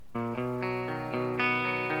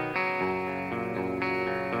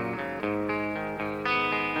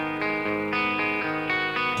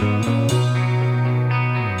Yo,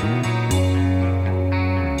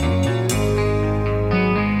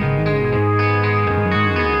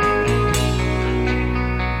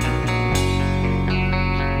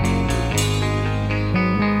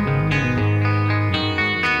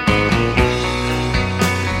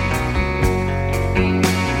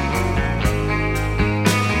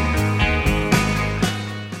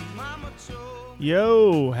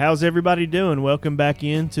 how's everybody doing? Welcome back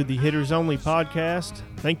into the Hitters Only podcast.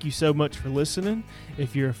 Thank you so much for listening.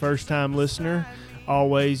 If you're a first-time listener,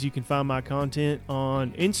 always you can find my content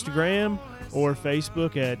on Instagram or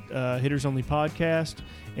Facebook at Hitters Only Podcast.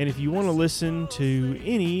 And if you want to listen to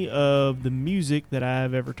any of the music that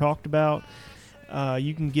I've ever talked about,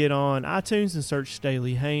 you can get on iTunes and search Dan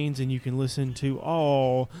Haynes, and you can listen to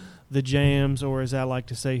all the jams, or as I like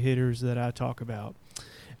to say, hitters that I talk about.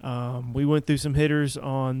 We went through some hitters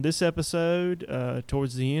on this episode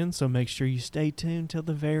towards the end, so make sure you stay tuned till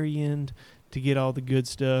the very end to get all the good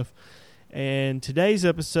stuff. And today's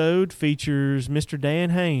episode features Mr. Dan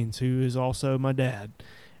Haynes, who is also my dad.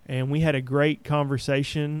 And we had a great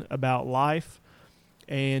conversation about life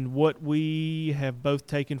and what we have both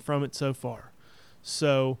taken from it so far.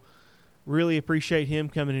 So really appreciate him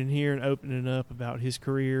coming in here and opening up about his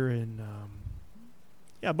career and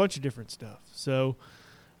a bunch of different stuff. So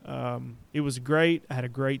it was great. I had a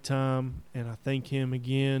great time, and I thank him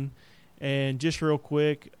again. And just real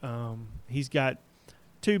quick, he's got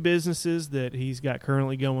two businesses that he's got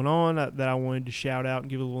currently going on that I wanted to shout out and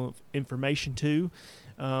give a little information to.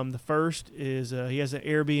 The first is he has an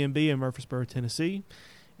Airbnb in Murfreesboro, Tennessee.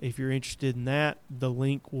 If you're interested in that, the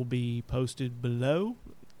link will be posted below.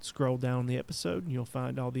 Scroll down the episode, and you'll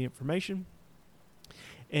find all the information.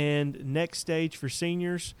 And Next Stage for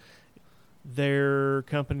Seniors, their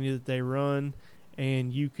company that they run,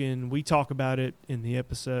 and we talk about it in the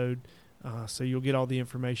episode, so you'll get all the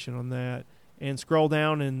information on that. And scroll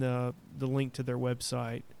down, and the link to their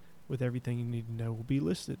website with everything you need to know will be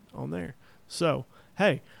listed on there. So,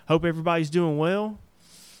 hey, hope everybody's doing well.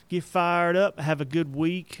 Get fired up. Have a good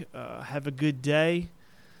week. Have a good day.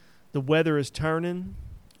 The weather is turning.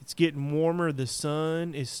 It's getting warmer. The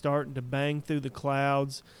sun is starting to bang through the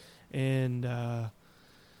clouds, and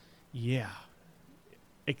yeah,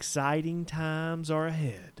 exciting times are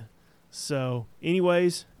ahead. So,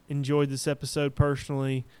 anyways, enjoyed this episode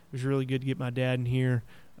personally. It was really good to get my dad in here.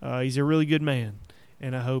 He's a really good man,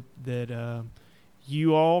 and I hope that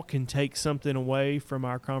you all can take something away from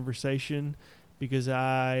our conversation, because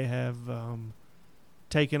I have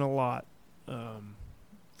taken a lot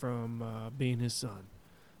from being his son.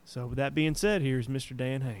 So, with that being said, here's Mr.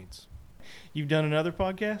 Dan Haynes. You've done another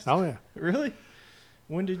podcast? Oh, yeah. Really?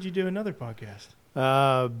 When did you do another podcast?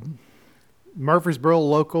 Murfreesboro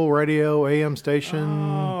local radio AM station.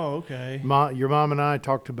 Oh, okay. Your mom and I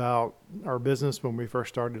talked about our business when we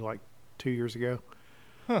first started like 2 years ago.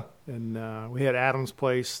 Huh. And we had Adam's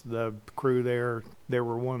Place, the crew there. They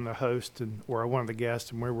were one of the hosts or one of the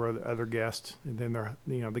guests, and we were the other guests. And then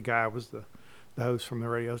the guy was the host from the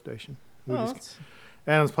radio station.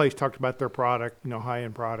 Adam's Place talked about their product,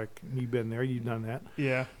 high-end product. You've been there. You've done that.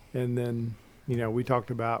 Yeah. And then, we talked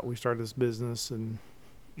about we started this business and,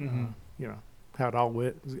 how it all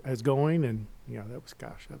is going. And, that was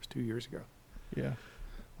 2 years ago. Yeah.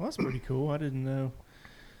 Well, that's pretty cool. I didn't know.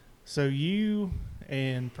 So you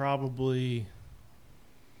and probably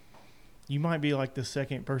you might be like the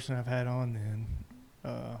second person I've had on then,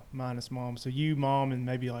 minus Mom. So you, Mom, and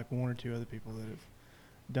maybe like one or two other people that have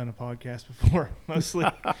done a podcast before. Most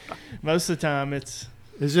of the time it's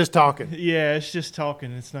just talking. Yeah, it's just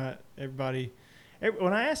talking. It's not everybody.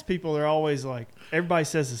 When I ask people, they're always like, everybody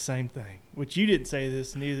says the same thing, which you didn't say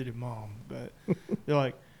this, neither did Mom, but they're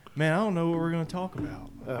like, man, I don't know what we're going to talk about.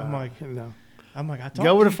 I'm like, no. I talk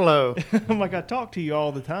go with the flow. I'm like, I talk to you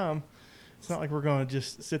all the time. It's not like we're going to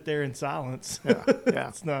just sit there in silence. Yeah.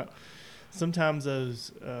 It's not. Sometimes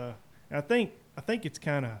those. I think it's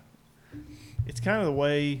kind of the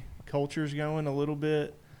way culture's going a little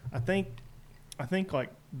bit. I think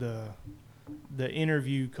like the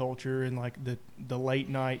interview culture and like the late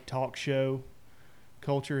night talk show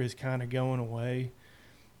culture is kind of going away,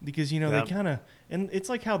 because they kind of, and it's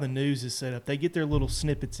like how the news is set up. They get their little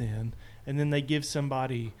snippets in, and then they give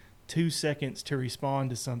somebody 2 seconds to respond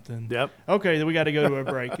to something. Yep. Okay, then we got to go to a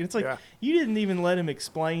break. And it's like, you didn't even let him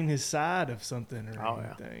explain his side of something or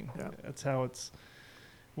anything. Yeah. That's how it's.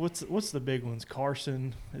 What's the big ones?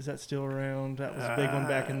 Carson, is that still around? That was a big one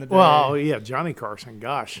back in the day. Well, yeah, Johnny Carson.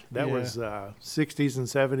 Gosh, that was 60s and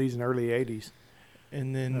 70s and early 80s.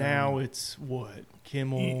 And then now it's what?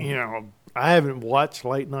 Kimmel. I haven't watched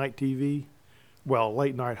late night TV. Well,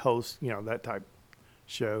 late night hosts, that type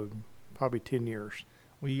show, probably 10 years.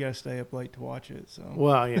 Well, you got to stay up late to watch it. So.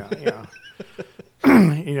 Well, yeah.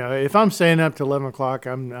 If I'm staying up to 11 o'clock,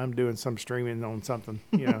 I'm doing some streaming on something,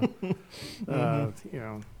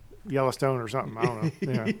 Yellowstone or something. I don't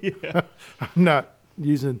know. Yeah. I'm not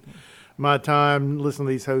using my time listening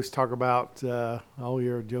to these hosts talk about,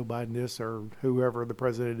 you're Joe Biden this or whoever the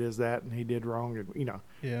president is that, and he did wrong. And,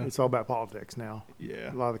 Yeah. It's all about politics now.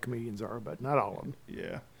 Yeah. A lot of the comedians are, but not all of them.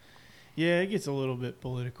 Yeah. Yeah, it gets a little bit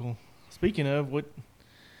political. Speaking of, what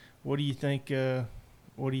do you think?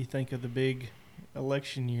 What do you think of the big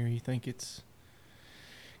election year? You think it's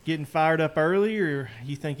getting fired up early, or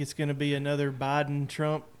you think it's going to be another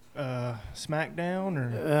Biden-Trump smackdown?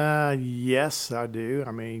 Or Yes, I do.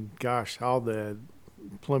 I mean, gosh, all the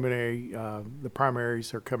preliminary, the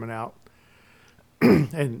primaries are coming out,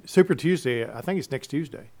 and Super Tuesday. I think it's next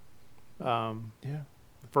Tuesday. Yeah,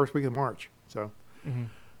 The first week of March. So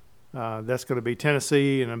mm-hmm. that's going to be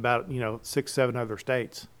Tennessee and about 6-7 other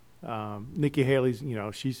states. Nikki Haley's,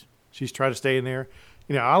 she's trying to stay in there.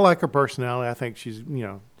 I like her personality. I think she's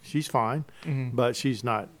fine, Mm-hmm. but she's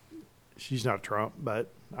not Trump.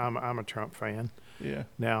 But I'm a Trump fan. Yeah,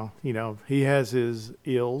 Now, he has his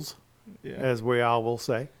ills, yeah, as we all will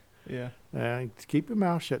say. yeah, Keep your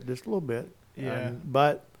mouth shut just a little bit. yeah.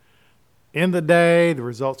 But in the day, the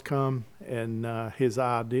results come, and his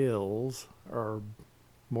ideals are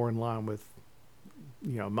more in line with,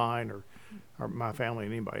 mine or my family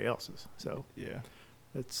and anybody else's. So Yeah.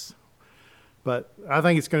 But I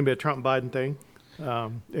think it's going to be a Trump Biden thing,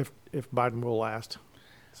 if Biden will last.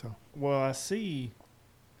 So Well, I see.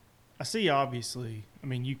 Obviously, I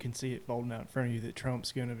mean, you can see it folding out in front of you that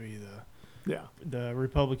Trump's going to be the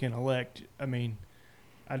Republican elect. I mean,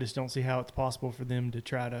 I just don't see how it's possible for them to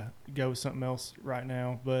try to go with something else right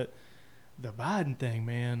now. But the Biden thing,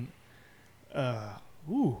 man, that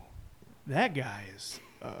guy is.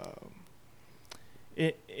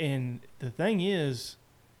 And the thing is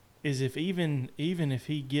if even if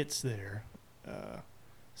he gets there,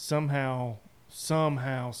 somehow,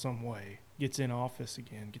 some way, gets in office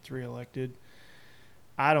again, gets reelected,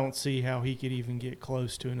 I don't see how he could even get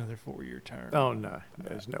close to another 4-year term. Oh no,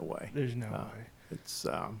 there's no way. There's no way. It's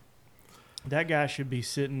That guy should be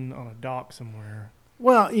sitting on a dock somewhere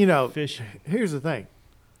fishing. Here's the thing.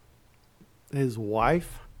 His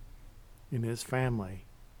wife and his family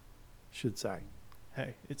should say,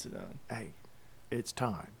 Hey, it's done. "Hey, it's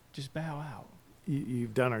time. Just bow out."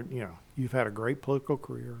 You've done you've had a great political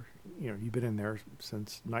career. You've been in there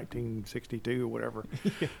since 1962 or whatever.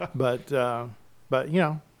 Yeah. But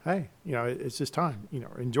hey, it's just time.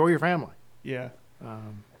 Enjoy your family. Yeah.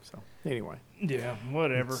 So anyway. Yeah.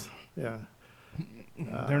 Whatever. Yeah.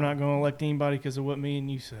 They're not going to elect anybody because of what me and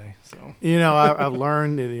you say. So. I've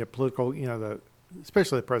learned in the political,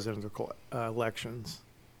 especially the presidential elections.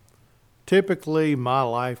 Typically, my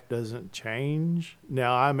life doesn't change.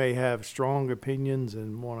 Now, I may have strong opinions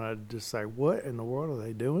and want to just say, what in the world are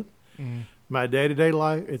they doing? Mm. My day-to-day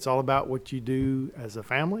life, it's all about what you do as a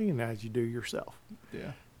family and as you do yourself.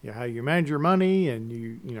 Yeah. How you manage your money and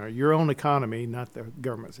your own economy, not the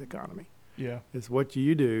government's economy. Yeah. It's what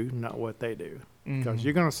you do, not what they do. Because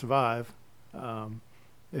you're going to survive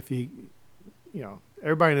if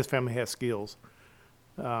everybody in this family has skills.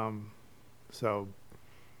 So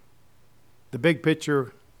the big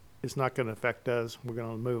picture is not going to affect us. We're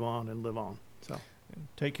going to move on and live on. So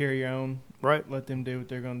take care of your own. Right. Let them do what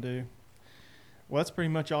they're going to do. Well, that's pretty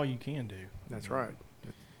much all you can do. That's right.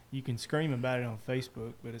 You can scream about it on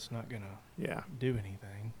Facebook, but it's not going to do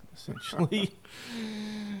anything, essentially.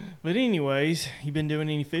 But anyways, you been doing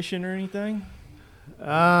any fishing or anything?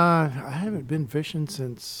 I haven't been fishing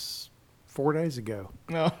since 4 days ago.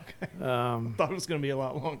 Oh, okay. Thought it was going to be a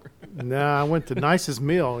lot longer. No, I went to Nice's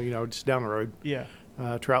Mill, just down the road. Yeah.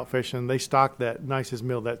 Trout fishing. They stock that Nice's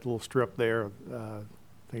Mill, that little strip there. I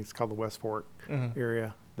think it's called the West Fork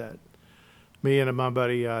area. That me and my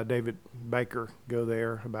buddy David Baker go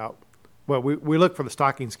there about. Well, we look for the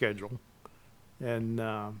stocking schedule, and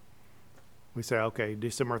we say, okay,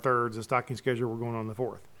 December 3rd is the stocking schedule. We're going on the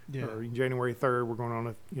 4th. Yeah. Or January 3rd, we're going on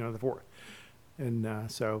the 4th.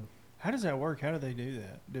 And so. How does that work? How do they do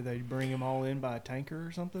that? Do they bring them all in by a tanker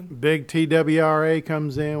or something? Big TWRA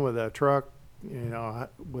comes in with a truck,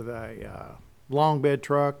 with a long bed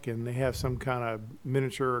truck, and they have some kind of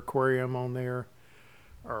miniature aquarium on there,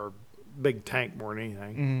 or big tank more than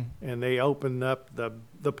anything. And they open up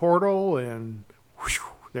the portal, and whoosh,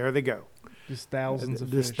 there they go. Just thousands of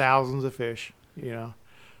fish.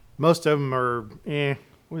 Most of them are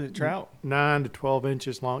Was it trout? 9 to 12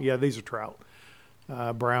 inches long. Yeah, these are trout,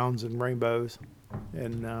 browns and rainbows,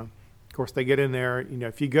 and Of course, they get in there.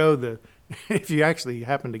 If you go if you actually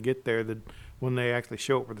happen to get there, when they actually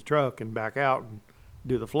show up with the truck and back out and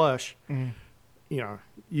do the flush,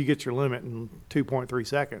 you get your limit in 2.3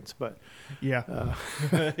 seconds. But yeah,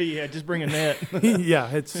 yeah, just bring a net.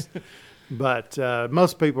 yeah, But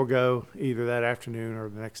most people go either that afternoon or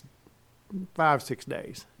the next 5-6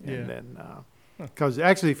 days, and then because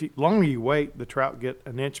actually, if longer you wait, the trout get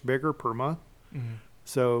an inch bigger per month. Mm-hmm.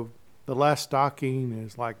 So the last stocking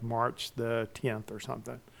is like March the 10th or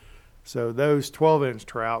something. So those 12-inch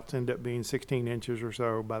trouts end up being 16 inches or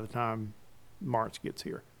so by the time March gets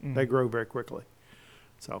here. Mm-hmm. They grow very quickly.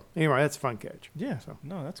 So anyway, that's a fun catch. Yeah. So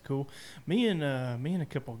no, that's cool. Me and a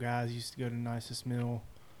couple of guys used to go to Nicest Mill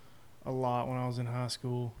a lot when I was in high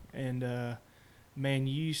school, and man, there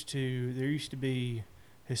used to be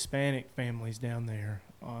Hispanic families down there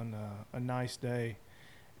on a nice day,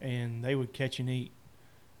 and they would catch and eat.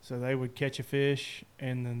 So they would catch a fish,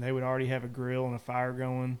 and then they would already have a grill and a fire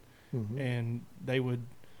going, mm-hmm. and they would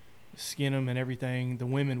skin them and everything. The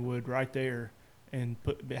women would right there and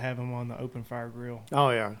have them on the open fire grill. Oh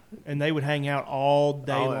yeah, and they would hang out all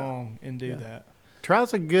day long and do that.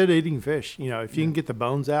 Trout's a good eating fish, if you can get the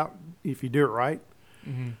bones out, if you do it right.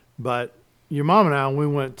 Mm-hmm. But your mom and I, we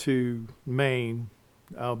went to Maine,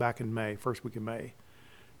 back in May, first week of May.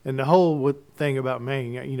 And the whole thing about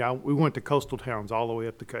Maine, we went to coastal towns all the way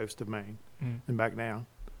up the coast of Maine and back down.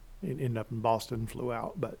 And ended up in Boston, flew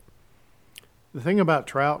out. But the thing about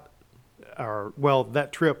trout, that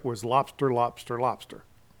trip was lobster, lobster, lobster.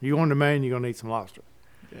 You going to Maine, you're going to eat some lobster.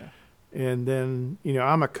 Yeah. And then,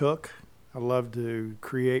 I'm a cook. I love to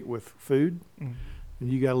create with food. Mm.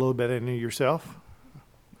 And you got a little bit in it yourself.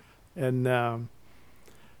 And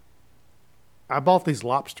I bought these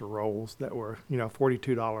lobster rolls that were,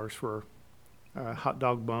 $42 for a hot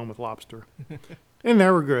dog bun with lobster. And they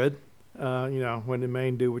were good, when in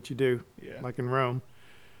Maine do what you do, like in Rome.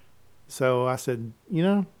 So I said,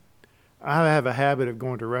 I have a habit of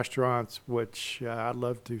going to restaurants, which I'd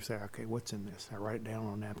love to say, okay, what's in this? I write it down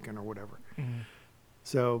on a napkin or whatever. Mm-hmm.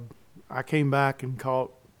 So I came back and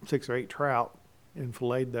caught 6 or 8 trout and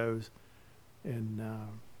filleted those. And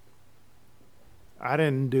I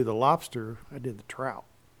didn't do the lobster. I did the trout.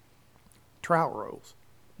 Trout rolls,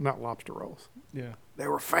 not lobster rolls. Yeah. They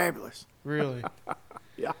were fabulous. Really?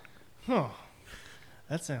 Yeah. Huh.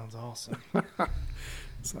 That sounds awesome.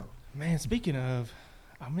 So, man, speaking of,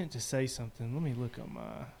 I meant to say something. Let me look on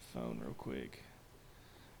my phone real quick.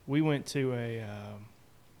 We went to a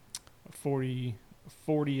 40th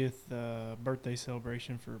birthday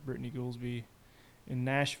celebration for Brittany Goolsby in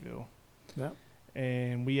Nashville. Yep.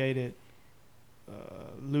 And we ate at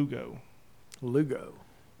Lugo. Lugo.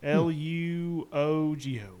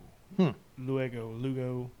 Luogo.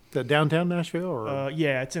 Lugo. The downtown Nashville? Or?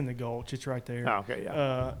 Yeah, it's in the Gulch. It's right there. Oh, okay,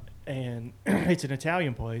 yeah. And it's an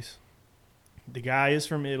Italian place. The guy is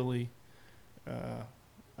from Italy.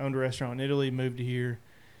 Owned a restaurant in Italy, moved to here.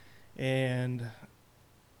 And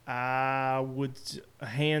I would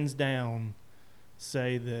hands down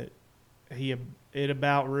say that it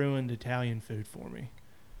about ruined Italian food for me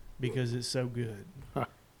because it's so good. Huh.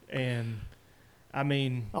 And I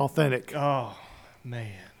mean, authentic. Oh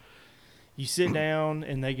man, you sit down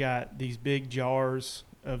and they got these big jars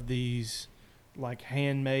of these like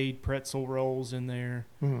handmade pretzel rolls in there,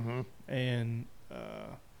 mm-hmm. and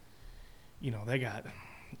they got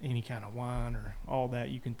any kind of wine or all that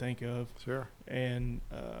you can think of. Sure. And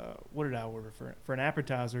what did I order for an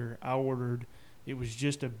appetizer? I ordered. It was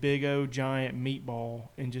just a big old giant meatball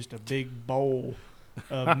and just a big bowl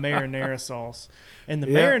of marinara sauce. And the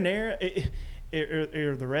marinara,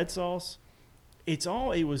 or the red sauce, it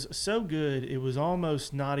was so good. It was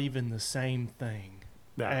almost not even the same thing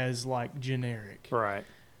as like generic. Right.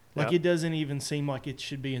 Like it doesn't even seem like it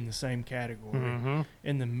should be in the same category. Mm-hmm.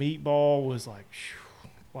 And the meatball was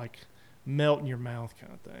like melt in your mouth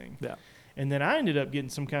kind of thing. Yeah. And then I ended up getting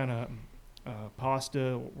some kind of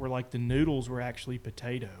pasta where like the noodles were actually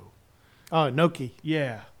potato. Oh, gnocchi.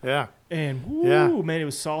 Yeah. Yeah. And man, it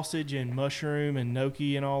was sausage and mushroom and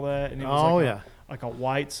gnocchi and all that. And it was like a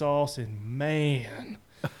white sauce, and man.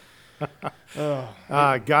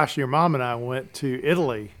 Gosh, your mom and I went to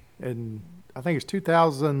Italy, and I think it's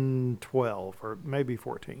 2012 or maybe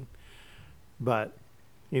 14. But,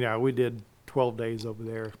 we did 12 days over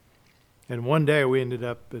there. And one day we ended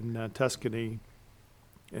up in Tuscany,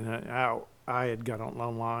 and I had got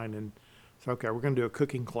online and said, okay, we're going to do a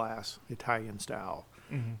cooking class, Italian style.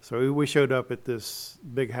 Mm-hmm. So we showed up at this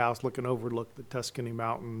big house overlooked the Tuscany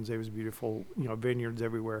mountains. It was beautiful, vineyards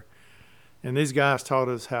everywhere. And these guys taught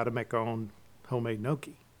us how to make our own homemade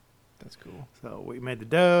gnocchi. That's cool. So we made the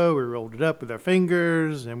dough, we rolled it up with our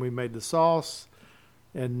fingers, and we made the sauce.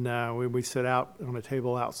 And we sat out on a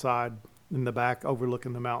table outside in the back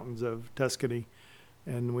overlooking the mountains of Tuscany.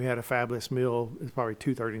 And we had a fabulous meal. It was probably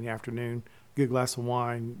 2:30 in the afternoon. Good glass of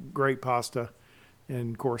wine, great pasta.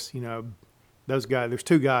 And, of course, those guys, there's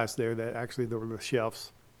two guys there that actually they were the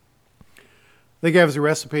chefs. They gave us a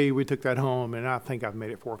recipe. We took that home, and I think I've made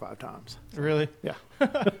it 4 or 5 times. Really? Yeah.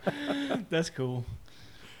 That's cool.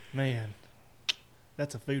 Man,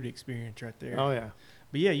 that's a food experience right there. Oh, yeah.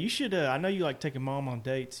 But, yeah, you should I know you like taking Mom on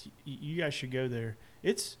dates. You guys should go there.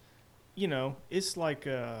 It's, it's like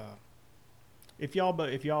if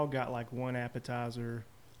y'all got like one appetizer,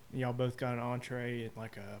 and y'all both got an entree and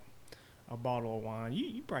like a bottle of wine,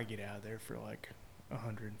 you probably get out of there for like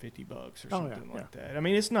 $150 or something like that. I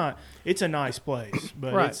mean, it's a nice place,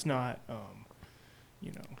 but right. It's not,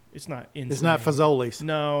 it's not insane. It's not Fazoli's.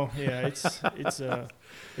 No, yeah,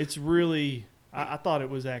 it's really, I thought it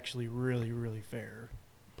was actually really, really fair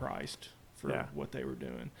priced for what they were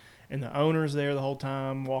doing. And the owner's there the whole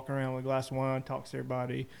time, walking around with a glass of wine, talks to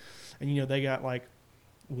everybody. And, they got like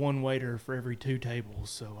one waiter for every 2 tables.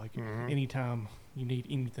 So, like, anytime you need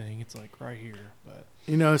anything, it's like right here. But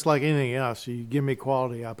it's like anything else. You give me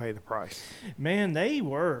quality, I'll pay the price. Man, they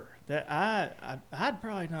were. That I'd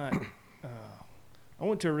probably not. I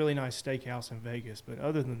went to a really nice steakhouse in Vegas, but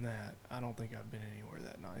other than that, I don't think I've been anywhere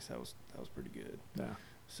that nice. That was pretty good. Yeah.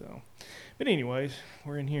 So, but anyways,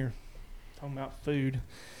 we're in here talking about food,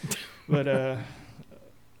 but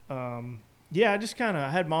yeah, I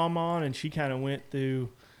had Mom on, and she kind of went through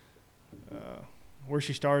where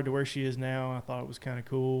she started to where she is now. I thought it was kind of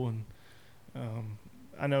cool, and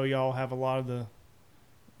I know y'all have a lot of the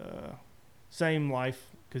same life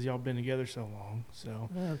because y'all been together so long. So,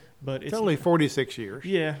 but it's only 46 years.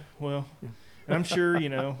 Yeah, well, and I'm sure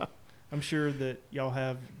I'm sure that y'all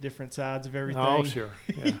have different sides of everything. Oh, sure.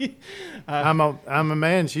 Yeah. I'm a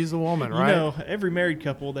man. She's a woman, right? Every married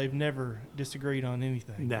couple, they've never disagreed on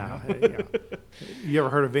anything. No. You ever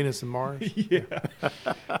heard of Venus and Mars? Yeah.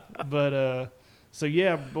 But so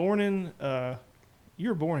yeah, you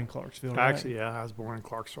were born in Clarksville, right? Actually, yeah, I was born in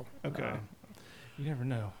Clarksville. Okay. You never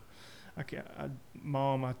know.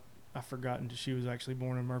 Mom, I forgotten that she was actually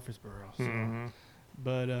born in Murfreesboro. So.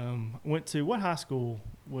 But went to what high school?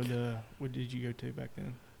 What did you go to back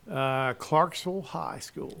then? Clarksville High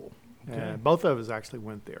School. Okay. Both of us actually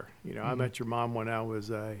went there. I met your mom when I was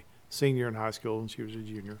a senior in high school, and she was a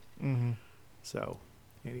junior. Mm-hmm. So,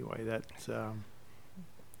 anyway, that's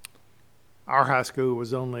our high school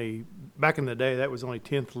was only back in the day. That was only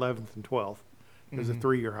 10th, 11th, and 12th. It was a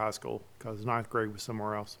 3-year high school because 9th grade was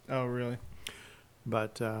somewhere else. Oh, really?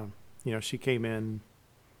 But she came in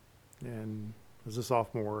and was a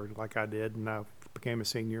sophomore like I did, and I became a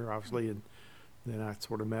senior, obviously, and then I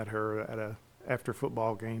sort of met her at a after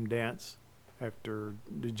football game dance after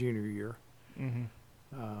the junior year.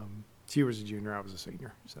 Mm-hmm. She was a junior, I was a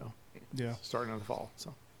senior, so yeah, starting in the fall.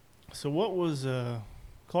 So what was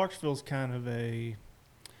Clarksville's kind of a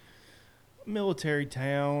military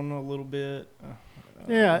town a little bit.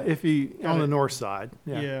 Yeah, if you on the north side.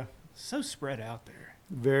 Yeah, so spread out there.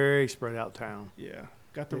 Very spread out town. Yeah.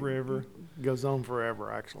 Got the river. Goes on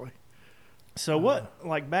forever, actually. So what,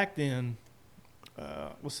 like back then,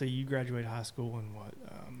 let's see, you graduated high school in what?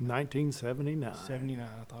 1979. 79.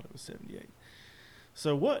 I thought it was 78.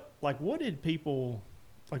 So what did people,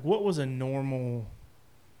 like what was a normal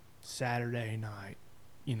Saturday night,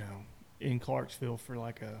 in Clarksville for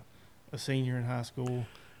like a senior in high school,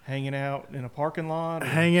 hanging out in a parking lot?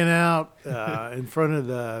 Hanging out in front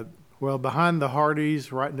of behind the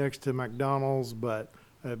Hardee's, right next to McDonald's, but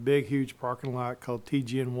a big, huge parking lot called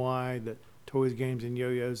TGNY, that Toys, Games, and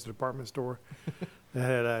Yo-Yos, the department store. That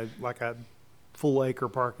had a full acre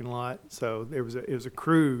parking lot. So it was a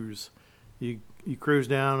cruise. You cruise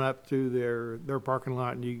down up through their parking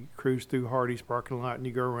lot, and you cruise through Hardee's parking lot, and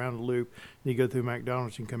you go around the loop, and you go through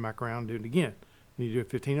McDonald's, and come back around and do it again. And you do it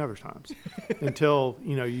 15 other times until,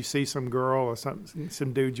 you see some girl or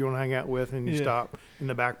some dude you want to hang out with, and you stop in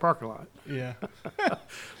the back parking lot. Yeah.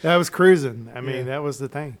 That was cruising. I mean, that was the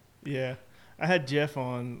thing. Yeah. I had Jeff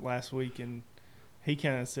on last week, and he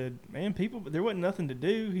kind of said, man, there wasn't nothing to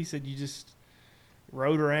do. He said you just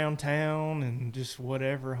rode around town and just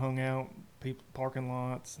whatever, hung out, people parking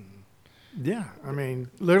lots. And yeah. I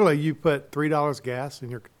mean, literally you put $3 gas in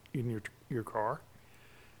your car,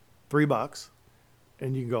 $3,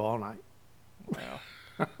 and you can go all night. Wow.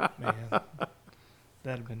 Man,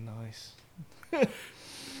 that'd have been nice.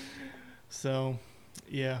 So,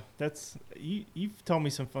 yeah, you've told me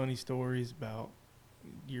some funny stories about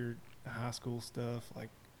your high school stuff, like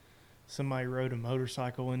somebody rode a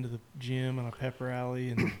motorcycle into the gym on a pep rally,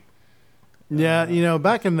 and Yeah,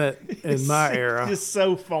 back in my era, just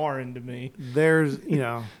so foreign to me. there's,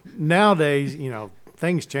 nowadays,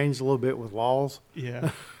 things change a little bit with laws.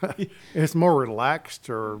 Yeah, It's more relaxed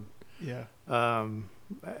or, yeah.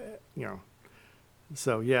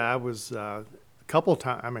 So, yeah, I was a couple of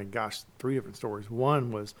times, 3 different stories.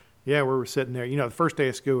 One was, we were sitting there. The first day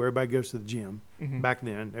of school, everybody goes to the gym. Mm-hmm. Back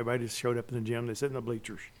then, everybody just showed up in the gym. They sit in the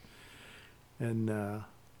bleachers. And,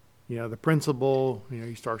 the principal,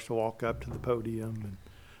 he starts to walk up to the podium. And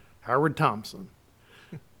Howard Thompson.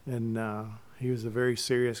 And he was a very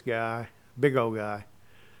serious guy, big old guy.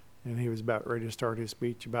 And he was about ready to start his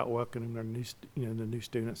speech about welcoming the new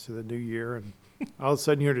students to the new year. And all of a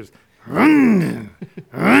sudden, you're just, and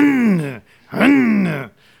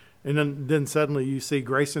then suddenly you see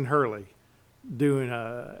Grayson Hurley doing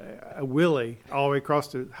a wheelie all the way across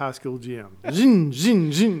the high school gym. Zing,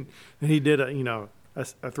 zing, zing. And he did a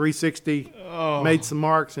 360, made some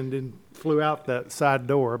marks, and then flew out that side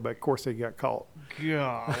door. But of course, he got caught.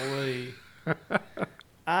 Golly.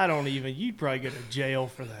 you'd probably go to jail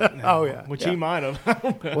for that now. Oh, yeah. Which yeah. he might have. I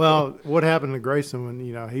don't know. Well, what happened to Grayson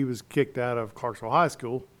when, he was kicked out of Clarksville High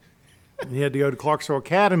School, and he had to go to Clarksville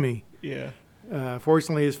Academy. Yeah.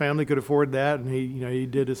 Fortunately, his family could afford that, and he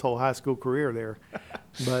did his whole high school career there.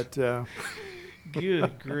 But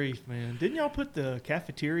Good grief, man. Didn't y'all put the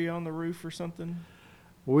cafeteria on the roof or something?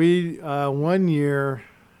 we, one year,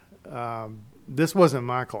 this wasn't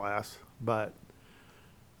my class, but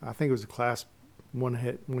I think it was a class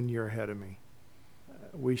one year ahead of me.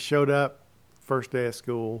 We showed up first day of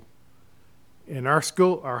school, and our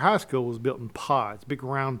high school was built in pods, big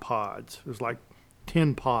round pods. It was like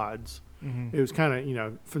 10 pods. Mm-hmm. It was kind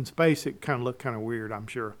of, from space, it kind of looked kind of weird, I'm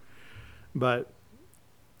sure. But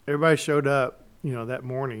everybody showed up, that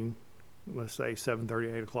morning, let's say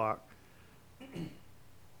 7:30, 8 o'clock,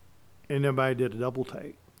 and everybody did a double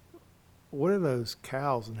take. What are those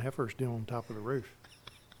cows and heifers doing on top of the roof?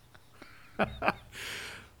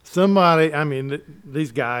 Somebody,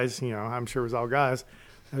 these guys, I'm sure it was all guys,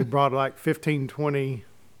 they brought like 15, 20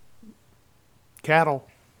 cattle.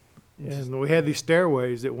 And we had these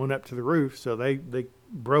stairways that went up to the roof. So they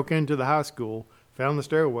broke into the high school, found the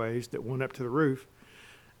stairways that went up to the roof.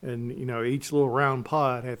 And, each little round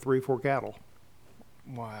pod had 3 or 4 cattle.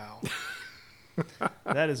 Wow.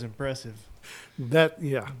 That is impressive. That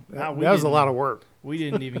was a lot of work. We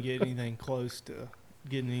didn't even get anything close to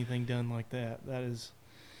getting anything done like that. That is,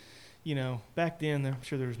 back then, I'm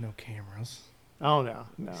sure there was no cameras. Oh, no.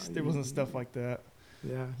 There wasn't stuff like that.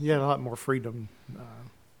 Yeah, you had a lot more freedom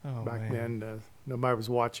back man. then. Nobody was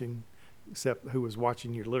watching except who was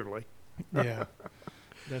watching you literally. Yeah,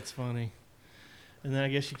 that's funny. And then I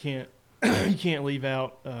guess you can't leave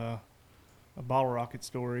out a bottle rocket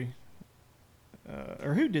story.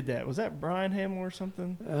 Or who did that? Was that Brian Hamill or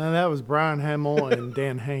something? That was Brian Hamill and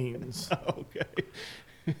Dan Haynes. Oh, okay.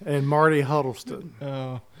 And Marty Huddleston,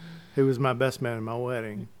 Oh, who was my best man at my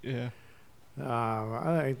wedding. yeah.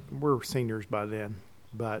 We're seniors by then,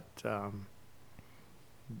 but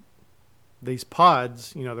these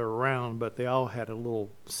pods, they're round, but they all had a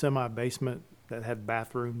little semi-basement that had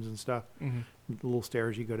bathrooms and stuff. Mm-hmm. The little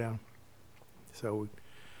stairs you go down. So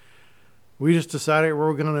we just decided we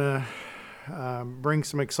were going to bring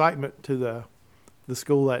some excitement to the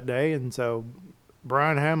school that day, and so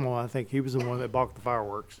Brian Hamill, I think he was the one that bought the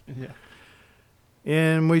fireworks. Yeah.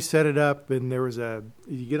 And we set it up, and there was you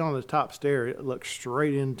get on the top stair, it looks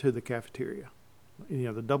straight into the cafeteria.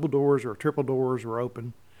 The double doors or triple doors were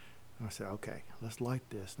open. And I said, okay, let's light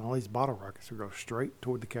this. And all these bottle rockets will go straight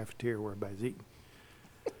toward the cafeteria where everybody's eating.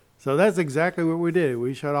 So that's exactly what we did.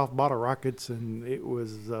 We shut off bottle rockets, and it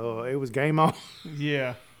was game on.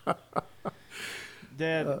 Yeah.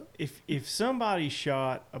 Dad, if somebody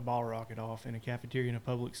shot a bottle rocket off in a cafeteria in a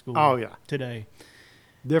public school today,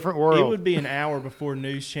 different world. it would be an hour before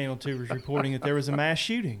News Channel 2 was reporting that there was a mass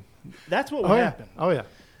shooting. That's what would happen. Oh,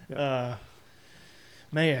 yeah.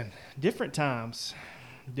 Man, different times.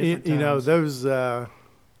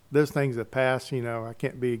 Those things that pass, I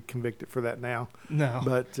can't be convicted for that now. No.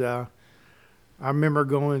 But I remember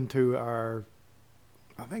going to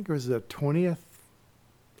I think it was the 20th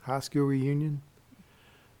high school reunion.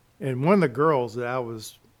 And one of the girls that I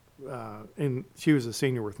was, and she was a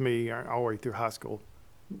senior with me all the way through high school.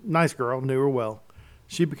 Nice girl, knew her well.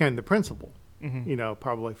 She became the principal, Mm-hmm.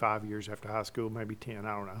 Probably 5 years after high school, maybe 10,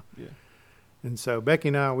 I don't know. Yeah. And so Becky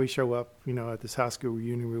and I, we show up, at this high school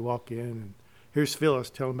reunion. We walk in, and here's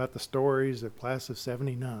Phyllis telling about the stories of class of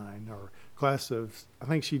 79 or class of, I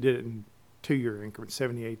think she did it in 2-year increments,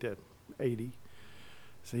 78 to 80.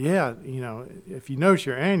 So yeah, if you notice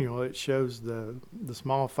your annual, it shows the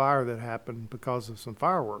small fire that happened because of some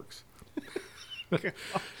fireworks. He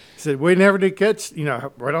said we never did catch. We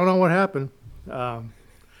don't know what happened,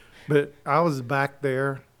 but I was back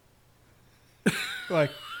there.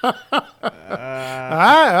 Like,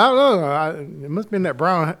 I don't know. It must have been that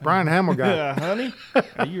Brian Hamill guy. Honey,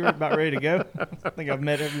 are you about ready to go? I think I've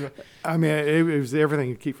met everybody. I mean, it was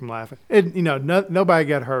everything to keep from laughing. Nobody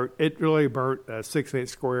got hurt. It really burnt a 6-inch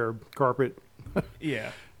square carpet.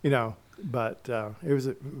 Yeah. But it was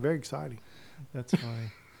very exciting. That's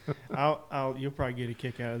funny. You'll probably get a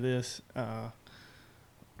kick out of this.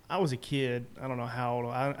 I was a kid. I don't know how old.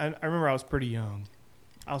 I remember I was pretty young.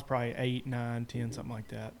 I was probably 8, 9, 10, something like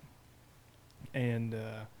that. And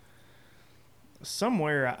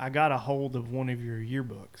somewhere I got a hold of one of your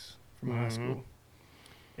yearbooks from high school,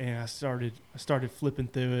 and I started flipping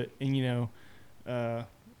through it. And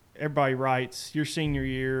everybody writes your senior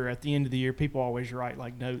year. At the end of the year, people always write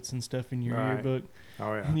like notes and stuff in your yearbook.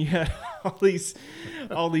 Oh yeah. And you had all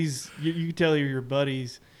these. You tell your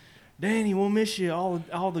buddies, Danny, we'll miss you.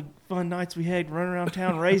 All the fun nights we had running around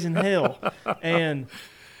town raising hell. And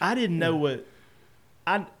I didn't know what.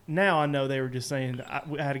 Now I know they were just saying I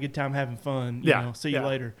had a good time having fun. See you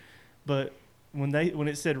later. But when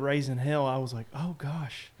it said raising hell, I was like, oh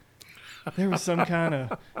gosh, there was some kind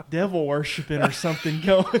of devil worshiping or something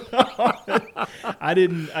going on. I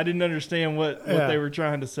didn't understand what they were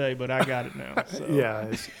trying to say, but I got it now. So.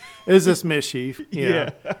 Yeah, it's this mischief. Yeah,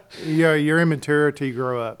 you're immature till you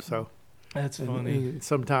grow up. So that's funny. And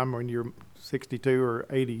sometime when you're 62 or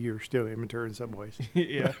 80, you're still immature in some ways.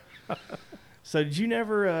 Yeah. So did you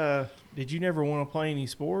never want to play any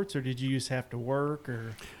sports, or did you just have to work?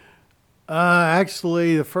 Or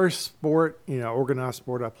actually, the first sport, organized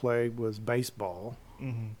sport I played was baseball,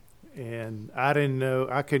 and I didn't know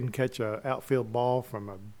I couldn't catch a outfield ball from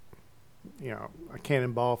a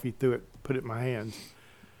cannonball if you put it in my hands.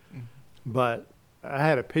 But I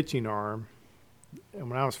had a pitching arm,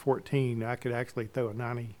 and when I was 14, I could actually throw a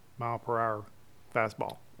 90-mile-per-hour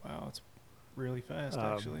fastball. Wow, that's really fast,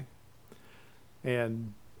 actually.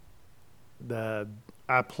 And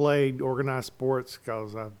I played organized sports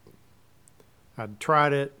because I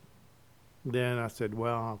tried it. Then I said,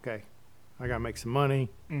 well, okay, I got to make some money.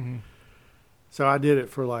 Mm-hmm. So I did it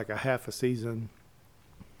for like a half a season.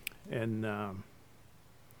 And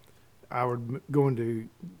I would go into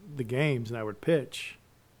the games and I would pitch.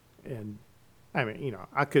 And I mean,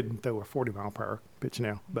 I couldn't throw a 40-mile-per-hour pitch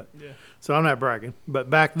now. But so I'm not bragging. But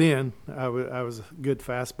back then, I was a good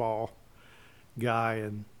fastball guy,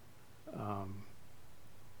 and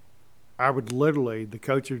I would literally, the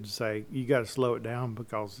coach would say, you got to slow it down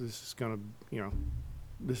because this is going to,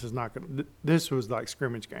 this was like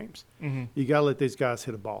scrimmage games. Mm-hmm. You got to let these guys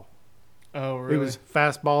hit a ball. Oh, really? It was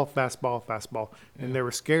fastball. And they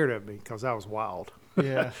were scared of me because I was wild.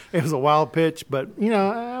 Yeah. It was a wild pitch, but,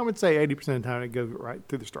 I would say 80% of the time it'd go right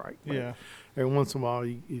through the strike. But yeah. Every once in a while,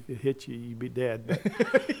 if it hits you, you'd be dead.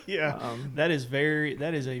 But, yeah. That is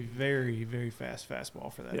a very, very fast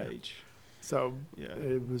fastball for that age. So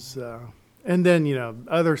it was, and then,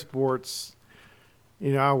 other sports,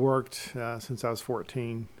 I worked since I was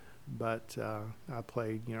 14, but I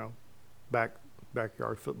played,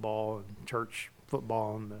 backyard football and church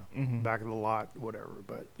football in the back of the lot, whatever.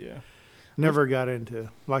 But never got into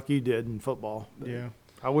like you did in football. Yeah,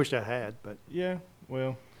 I wish I had, but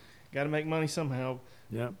well, got to make money somehow.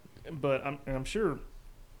 Yeah, but I'm sure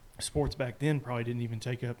sports back then probably didn't even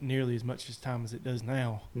take up nearly as much time as it does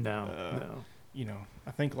now. No.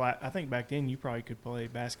 I think back then you probably could play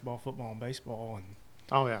basketball, football, and baseball, and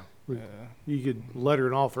oh yeah, you could letter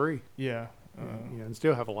in all three. Yeah. And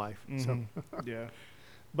still have a life. So. Yeah.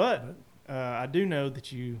 But I do know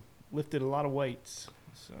that you lifted a lot of weights.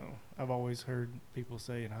 So I've always heard people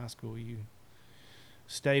say in high school you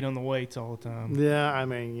stayed on the weights all the time. Yeah, I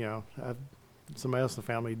mean, somebody else in the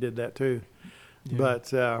family did that too. Yeah.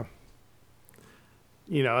 But,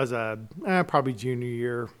 as probably junior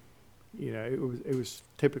year, it was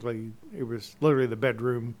literally the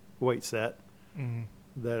bedroom weight set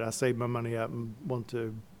that I saved my money up and went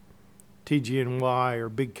to TGNY or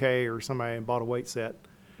Big K or somebody and bought a weight set,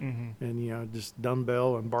 and just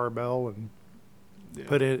dumbbell and barbell and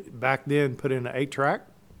put in an 8-track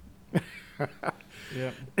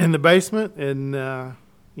in the basement, and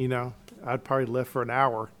I'd probably lift for an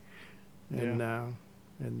hour, and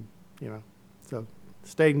so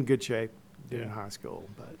stayed in good shape during high school.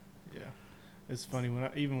 But it's funny when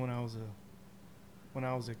I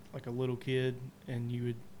was like a little kid, and you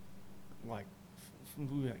would like.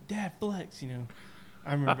 We were like, Dad, flex,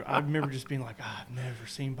 I remember just being like, I've never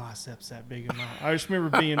seen biceps that big in my. I just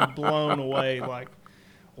remember being blown away, like,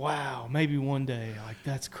 wow, maybe one day, like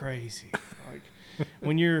that's crazy. Like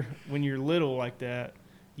when you're little like that,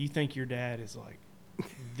 you think your dad is like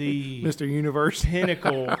the Mr. Universe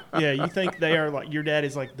pinnacle. Yeah, you think they are like your dad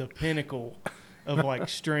is like the pinnacle of like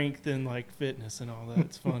strength and like fitness and all that.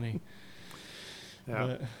 It's funny. Yeah.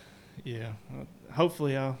 But yeah,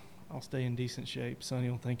 hopefully I'll stay in decent shape. Sonny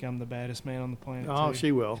will think I'm the baddest man on the planet. Oh, too.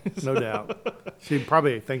 she will, no doubt. She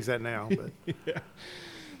probably thinks that now. But Yeah.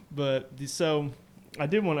 But so I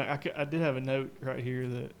did want to. I did have a note right here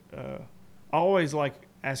that I always like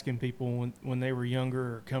asking people when they were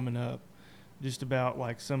younger or coming up, just about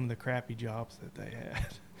like some of the crappy jobs that they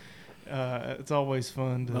had. It's always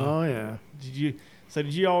fun to. oh yeah, Did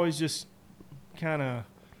you always just kind of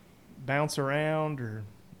bounce around, or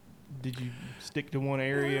did you stick to one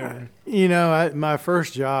area? Or? you know, my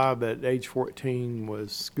first job at age 14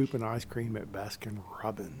 was scooping ice cream at Baskin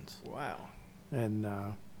Robbins, Wow. and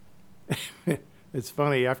it's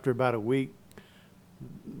funny. After about a week,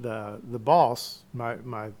 the boss,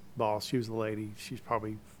 my boss, she was a lady. She's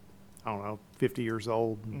probably, I don't know, 50 years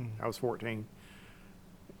old. And I was 14,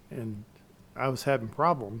 and I was having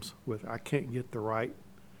problems with I can't get the right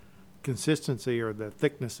consistency or the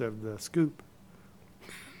thickness of the scoop.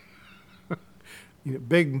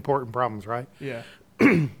 Big important problems, right? Yeah.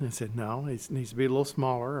 I said no, it needs to be a little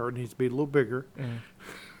smaller or it needs to be a little bigger.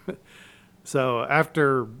 So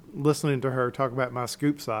after listening to her talk about my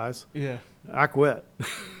scoop size, Yeah. I quit.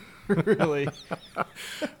 Really.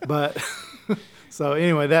 But so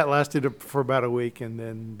anyway, that lasted for about a week,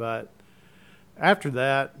 but after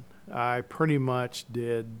that, I pretty much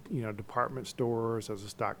did department stores as a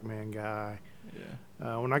stockman guy.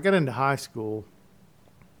 Yeah. When I got into high school,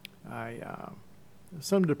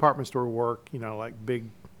 some department store work, like big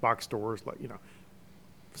box stores, like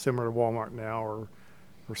similar to Walmart now or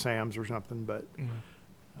Sam's or something. But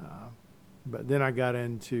but then I got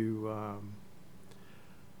into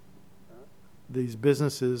these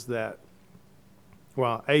businesses a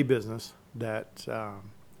business that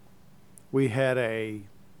we had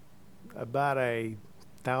about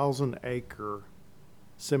 1,000-acre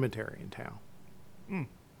cemetery in town. Mm.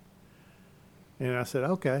 And I said,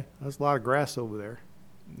 okay, there's a lot of grass over there.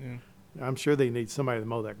 Yeah. I'm sure they need somebody to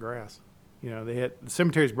mow that grass. The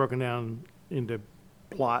cemetery's broken down into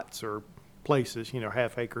plots or places,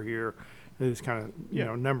 half acre here. They just kind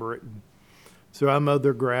of, number it. And so I mowed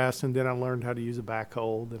their grass, and then I learned how to use a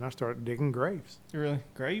backhoe. Then I started digging graves. Really?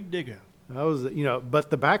 Grave digger. I was, but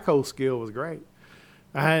the backhoe skill was great.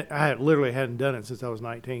 I literally hadn't done it since I was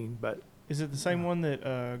 19, but. Is it the same one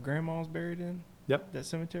that Grandma's buried in? Yep. That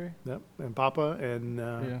cemetery? Yep. And Papa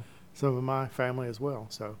and some of my family as well.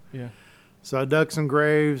 So. Yeah. So I dug some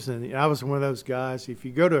graves, and I was one of those guys. If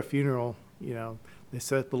you go to a funeral, they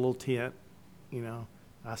set the little tent.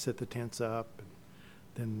 I set the tents up,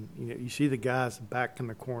 and then you see the guys back in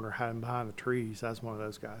the corner hiding behind the trees. I was one of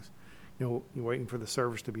those guys. You're waiting for the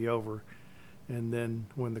service to be over, and then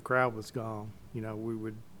when the crowd was gone, we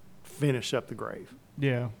would finish up the grave.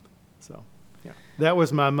 Yeah. So, yeah, that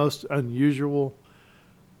was my most unusual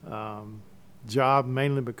job,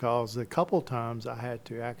 mainly because a couple times I had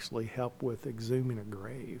to actually help with exhuming a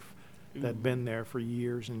grave that'd been there for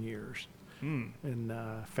years and years. And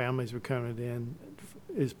families were coming in.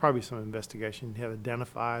 It's probably some investigation. You had to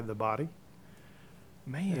identify the body.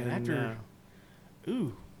 Man,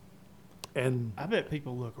 and, and I bet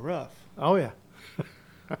people look rough oh yeah.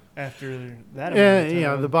 after that.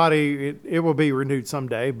 Yeah, the body it will be renewed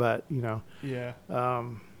someday, but Yeah.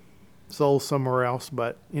 sold somewhere else.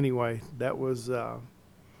 But anyway, that was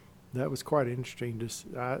quite interesting.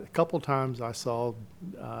 A couple times I saw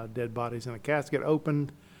dead bodies in a casket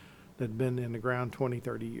opened that had been in the ground 20,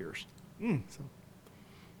 30 years. So,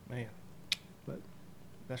 man, but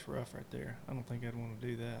that's rough right there. I don't think I'd want to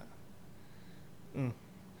do that.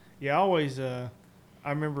 Yeah, I always. I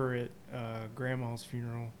remember at Grandma's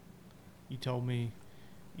funeral, you told me,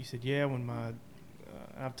 you said, yeah, when my.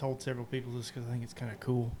 I've told several people this because I think it's kind of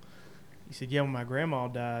cool. You said, yeah, when my grandma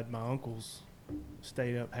died, my uncles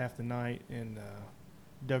stayed up half the night and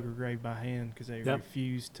dug her grave by hand because they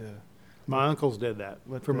refused to. My uncles did that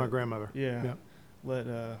for my grandmother. Yeah. Yep. Let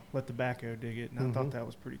the backhoe dig it, and I thought that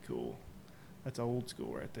was pretty cool. That's old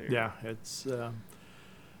school right there. Yeah, it's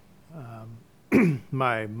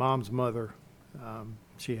my mom's mother.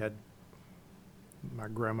 She had my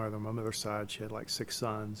grandmother on my mother's side. She had like 6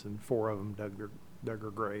 sons, and 4 of them dug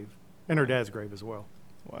her grave, and her dad's grave as well.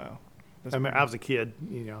 Wow. I was a kid,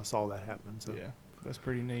 I saw that happen. So yeah, that's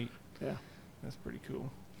pretty neat. Yeah, that's pretty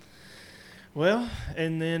cool. Well,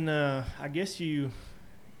 and then I guess you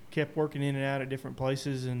kept working in and out at different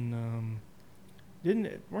places, and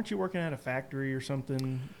weren't you working at a factory or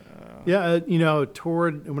something? Yeah,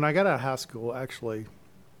 toward when I got out of high school, actually,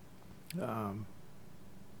 that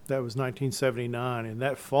was 1979, and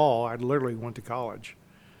that fall I literally went to college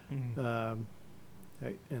in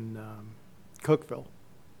Cookeville,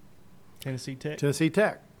 Tennessee Tech. Tennessee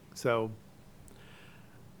Tech. So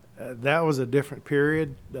that was a different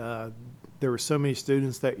period. There were so many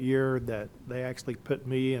students that year that they actually put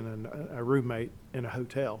me and a roommate in a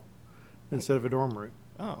hotel instead of a dorm room.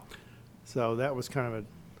 Oh. So that was kind of a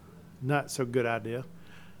not so good idea.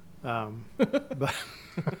 But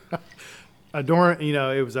a dorm,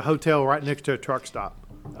 it was a hotel right next to a truck stop.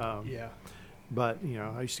 Yeah. But,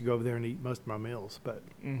 I used to go over there and eat most of my meals. But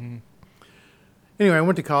Mm-hmm. anyway, I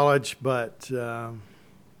went to college, but I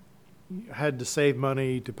had to save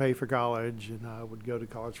money to pay for college, and I would go to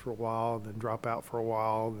college for a while, then drop out for a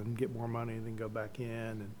while, then get more money, and then go back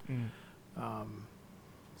in. And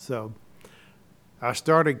so I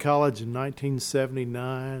started college in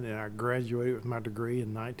 1979, and I graduated with my degree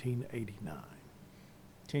in 1989.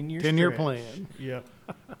 10 years. 10-year plan. Yep.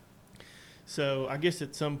 So I guess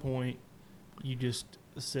at some point you just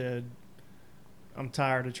said, I'm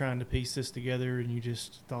tired of trying to piece this together, and you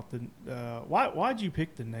just thought that why'd you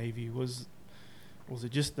pick the Navy? Was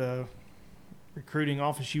it just the recruiting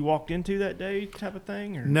office you walked into that day type of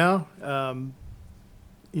thing? Or? No.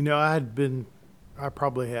 I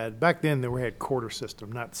probably had, back then we had quarter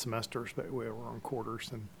system, not semesters, but we were on quarters.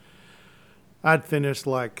 And I'd finished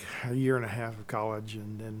like a year and a half of college,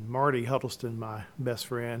 and then Marty Huddleston, my best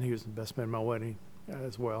friend, he was the best man at my wedding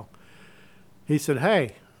as well. He said,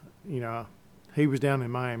 hey, he was down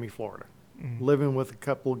in Miami, Florida, living with a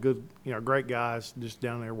couple of good, great guys just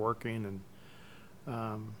down there working.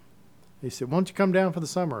 And he said, why don't you come down for the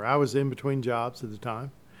summer? I was in between jobs at the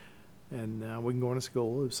time, and we can go into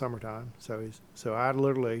school. It was summertime. So I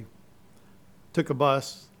literally took a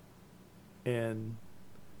bus and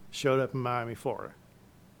showed up in Miami, Florida.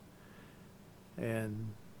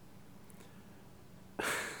 And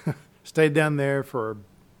stayed down there for,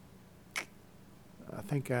 I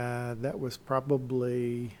think that was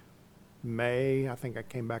probably May. I think I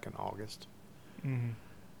came back in August. Mm-hmm.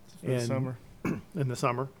 For the summer. In the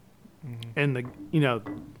summer. Mm-hmm. And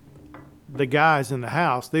the guys in the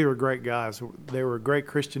house, they were great guys. They were great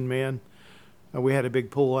Christian men. We had a big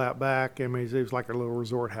pool out back. I mean, it was like a little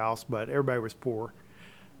resort house, but everybody was poor.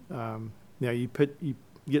 You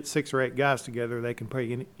get 6 or 8 guys together, they can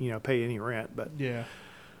pay any rent. But yeah.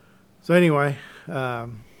 So anyway,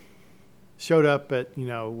 showed up at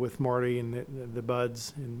with Marty and the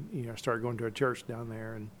buds, and started going to a church down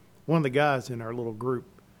there. And one of the guys in our little group,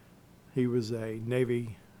 he was a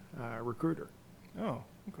Navy recruiter. Oh,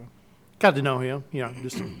 okay. Got to know him,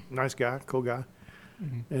 just a nice guy, cool guy.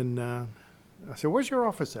 Mm-hmm. And I said, "Where's your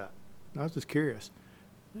office at?" I was just curious,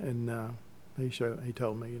 and he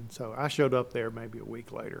told me, and so I showed up there maybe a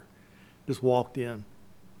week later, just walked in,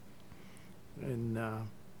 and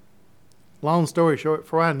long story short,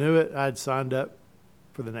 before I knew it, I'd signed up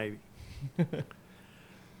for the Navy.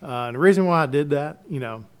 And the reason why I did that,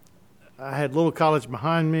 I had a little college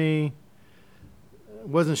behind me,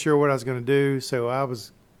 wasn't sure what I was going to do, so I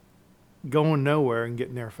was going nowhere and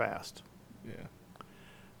getting there fast. Yeah.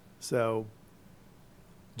 So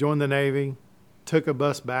joined the Navy, took a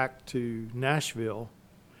bus back to Nashville.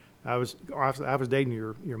 I was dating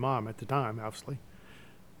your mom at the time, obviously,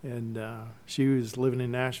 and she was living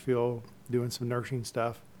in Nashville doing some nursing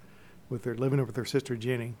stuff living with her sister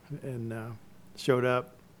Jenny, and showed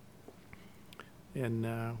up,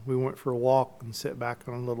 and we went for a walk and sat back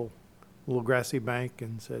on a little grassy bank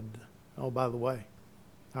and said, "Oh, by the way,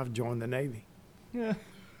 I've joined the Navy." Yeah.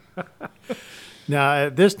 Now,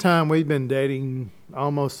 at this time, we'd been dating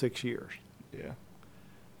almost 6 years. Yeah.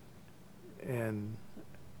 And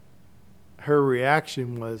her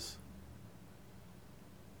reaction was,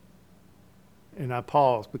 and I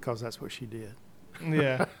paused because that's what she did.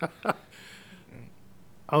 Yeah.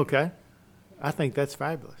 Okay. I think that's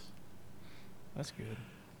fabulous. That's good.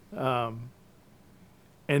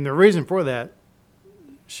 And the reason for that,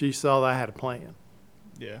 she saw that I had a plan.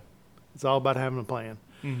 Yeah. It's all about having a plan.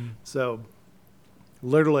 Mm-hmm. So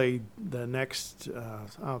literally the next,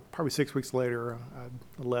 probably 6 weeks later, I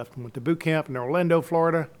left and went to boot camp in Orlando,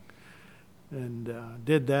 Florida, and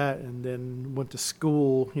did that, and then went to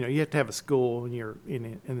school. You have to have a school when you're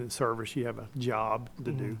in the service. You have a job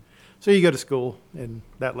to do. So you go to school, and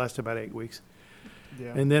that lasted about 8 weeks.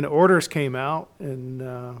 Yeah. And then orders came out, and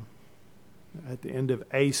at the end of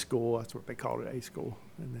A school, that's what they called it, A school,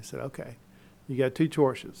 and they said, okay, you got 2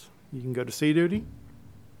 choices. You can go to sea duty,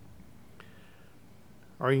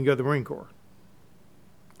 or you can go to the Marine Corps.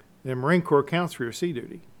 The Marine Corps counts for your sea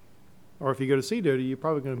duty. Or if you go to sea duty, you're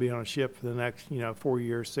probably going to be on a ship for the next, 4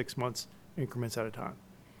 years, 6 months, increments at a time.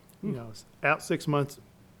 It's out 6 months,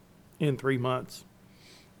 in 3 months.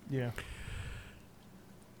 Yeah.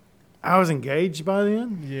 I was engaged by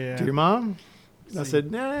then to your mom. I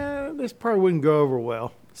said, nah, this probably wouldn't go over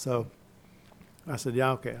well. So I said,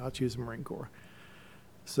 yeah, okay, I'll choose the Marine Corps.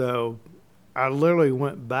 So I literally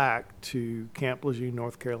went back to Camp Lejeune,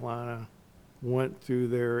 North Carolina, went through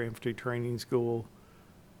their infantry training school.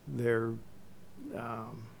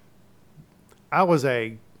 I was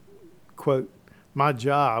a, quote, my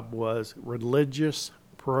job was religious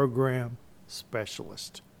program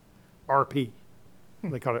specialist, RP.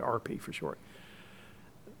 They call it RP for short.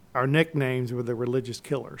 Our nicknames were the religious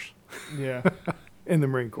killers. Yeah. In the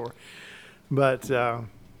Marine Corps. But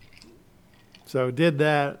so did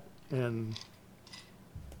that, and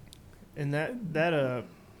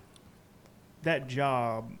that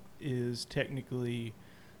job is technically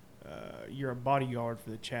you're a bodyguard for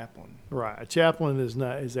the chaplain. Right. A chaplain is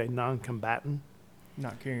a non-combatant.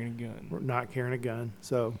 Not carrying a gun. Not carrying a gun.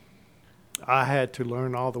 So I had to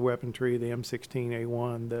learn all the weaponry, the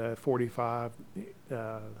M16A1, the 45,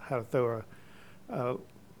 how to throw a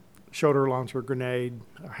shoulder launcher grenade,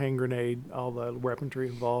 a hand grenade, all the weaponry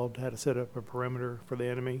involved, how to set up a perimeter for the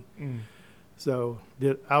enemy. So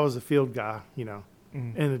I was a field guy,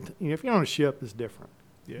 and if you're on a ship, it's different.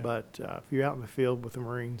 Yeah. But if you're out in the field with the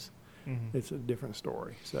Marines, it's a different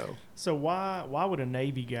story. So why would a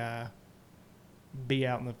Navy guy be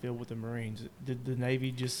out in the field with the Marines? Did the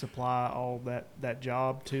Navy just supply all that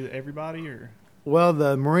job to everybody, or? Well,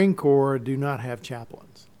 the Marine Corps do not have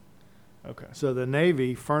chaplains. Okay. So the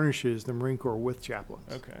Navy furnishes the Marine Corps with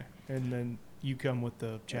chaplains. Okay. And then you come with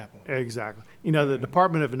the chaplain. Exactly. The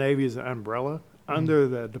Department of the Navy is an umbrella. Under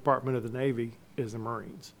the Department of the Navy is the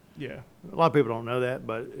Marines. Yeah. A lot of people don't know that,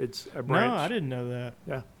 but it's a branch. No, I didn't know that.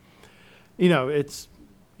 Yeah.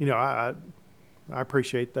 I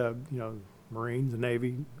appreciate the, Marines, the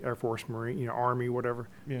Navy, Air Force, Marine, Army, whatever.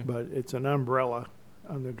 Yeah. But it's an umbrella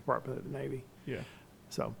under the Department of the Navy. Yeah.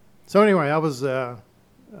 So anyway, I was a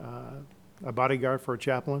bodyguard for a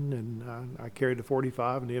chaplain, and I carried the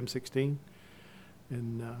 45 and the M16.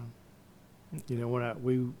 And,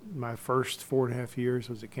 my first 4.5 years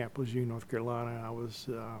was at Camp Lejeune, North Carolina. I was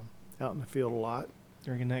out in the field a lot.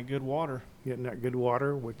 Drinking that good water. Getting that good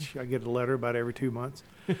water, which I get a letter about every 2 months.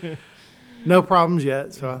 No problems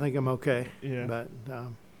yet, so I think I'm okay. Yeah. But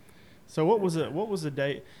so what was the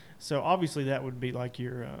day? So obviously that would be like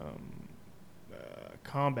your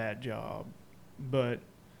combat job, but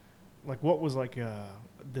like what was like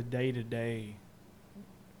the day-to-day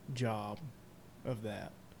job of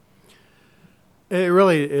that?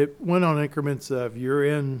 It went on increments of you're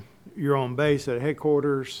in your own base at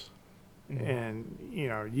headquarters, and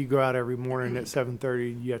you go out every morning at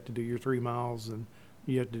 7:30. You have to do your 3 miles, and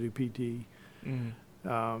you have to do PT.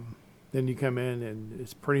 Then you come in, and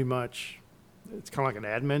it's kind of like an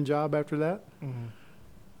admin job after that.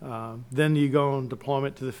 Then you go on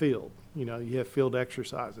deployment to the field. You have field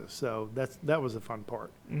exercises. So that was the fun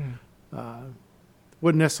part.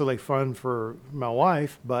 Wasn't necessarily fun for my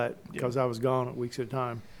wife, but because I was gone at weeks at a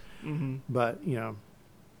time. But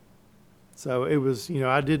so it was.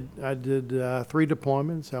 I did 3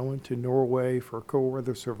 deployments. I went to Norway for cold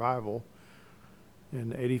weather survival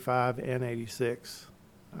in '85 and '86.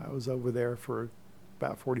 I was over there for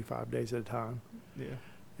about 45 days at a time. Yeah.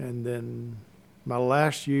 And then my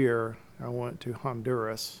last year, I went to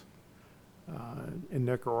Honduras in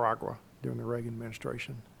Nicaragua during the Reagan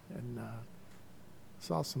administration, and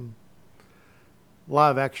saw some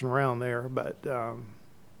live action around there, but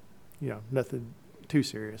nothing too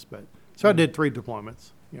serious. But so I did 3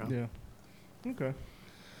 deployments. Yeah. Okay.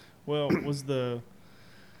 Well,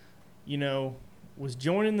 was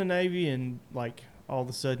joining the Navy and like all of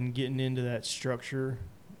a sudden getting into that structure,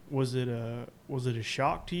 was it a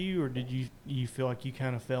shock to you, or did you feel like you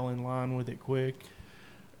kind of fell in line with it quick?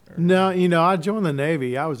 Or? No, I joined the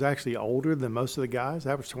Navy. I was actually older than most of the guys.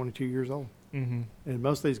 I was 22 years old. And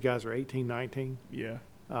most of these guys are 18, 19. Yeah.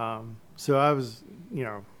 So I was,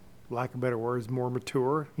 lack of better words, more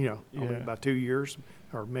mature, only about 2 years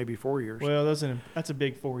or maybe 4 years. Well, that's a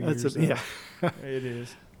big 4 years. Yeah. It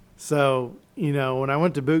is. So, when I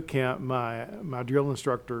went to boot camp, my drill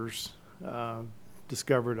instructors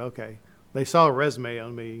discovered, okay, they saw a resume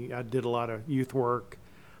on me. I did a lot of youth work,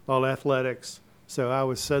 a lot of athletics. So I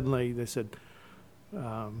was suddenly, they said,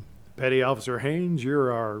 Petty Officer Haynes,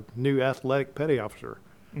 you're our new athletic petty officer.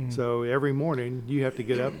 So every morning you have to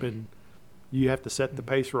get up and you have to set the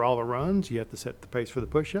pace for all the runs. You have to set the pace for the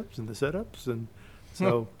push-ups and the sit-ups and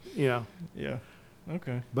So, Yeah.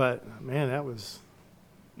 Okay. but man, that was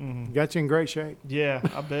Mm-hmm. got you in great shape. Yeah,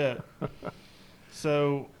 I bet.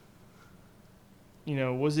 So,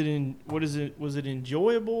 was it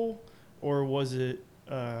enjoyable, or was it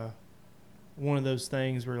one of those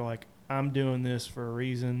things where like I'm doing this for a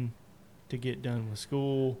reason to get done with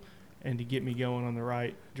school and to get me going on the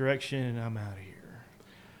right direction, and I'm out of here?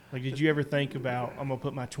 Like, did you ever think about I'm gonna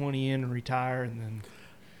put my 20 in and retire, and then?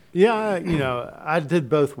 Yeah, I did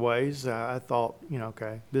both ways. I thought,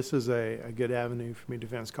 okay, this is a good avenue for me to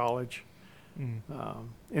finish college.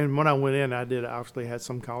 And when I went in, I obviously had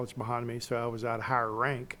some college behind me, so I was at a higher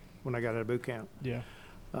rank when I got out of boot camp. Yeah.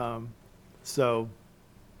 So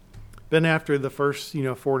then after the first,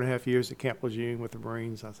 4.5 years at Camp Lejeune with the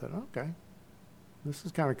Marines, I said, okay, this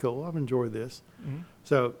is kind of cool. I've enjoyed this. Mm-hmm.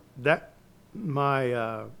 So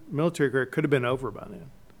my military career could have been over by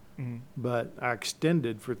then. Mm-hmm. But I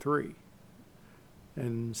extended for 3.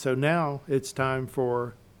 And so now it's time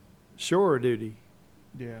for shore duty.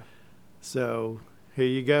 Yeah. So here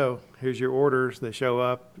you go. Here's your orders. They show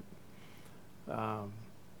up.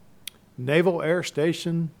 Naval Air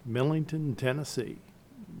Station, Millington, Tennessee.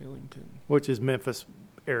 Millington. Which is Memphis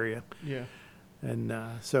area. Yeah. And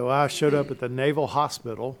so I showed up at the Naval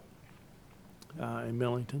Hospital in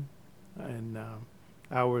Millington. And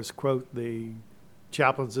I was, quote, the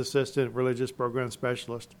chaplain's assistant, religious program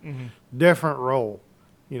specialist. Mm-hmm. Different role.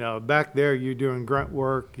 Back there you're doing grunt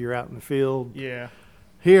work, you're out in the field. Yeah.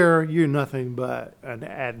 Here you're nothing but an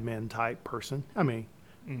admin type person.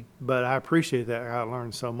 But I appreciate that. I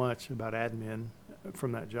learned so much about admin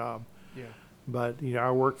from that job. Yeah. But,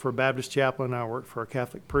 I worked for a Baptist chaplain. I worked for a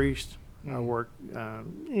Catholic priest. Mm-hmm. I worked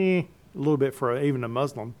a little bit for even a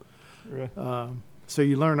Muslim. Right. So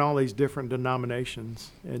you learn all these different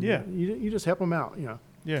denominations, and Yeah. you just help them out,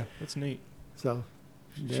 Yeah, that's neat. So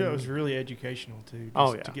The show was really educational too.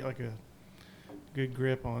 To get like a good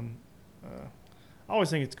grip on. I always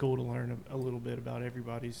think it's cool to learn a little bit about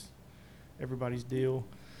everybody's deal.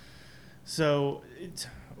 So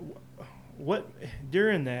what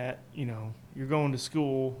during that, you're going to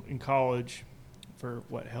school in college for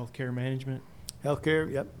what, healthcare management?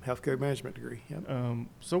 Healthcare management degree. Yep.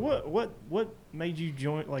 So what made you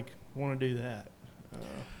want to do that?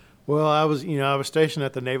 Well, I was stationed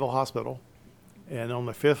at the Naval Hospital, and on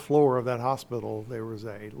the 5th floor of that hospital, there was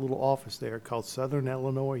a little office there called Southern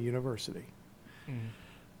Illinois University. Mm.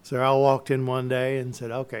 So I walked in one day and said,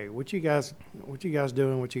 "Okay, what you guys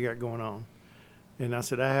doing? What you got going on?" And I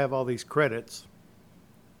said, "I have all these credits."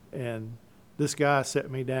 And this guy sat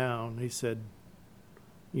me down. He said,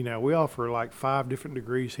 "We offer like 5 different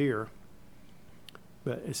degrees here,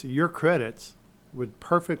 but he said your credits would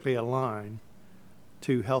perfectly align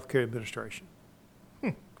to healthcare administration."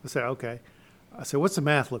 I said, "Okay." I said, "What's the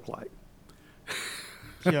math look like?"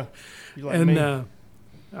 Yeah, you like and me.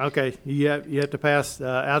 Okay, you have to pass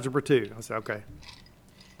algebra 2. I said, okay.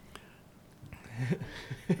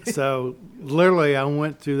 So literally, I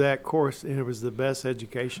went through that course, and it was the best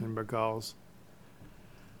education because,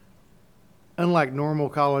 unlike normal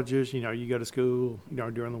colleges, you go to school,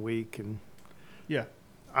 during the week, and Yeah.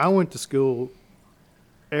 I went to school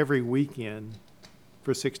every weekend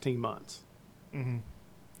for 16 months. Mm-hmm.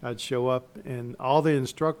 I'd show up, and all the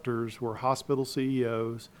instructors were hospital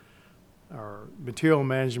CEOs or material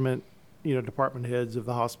management, department heads of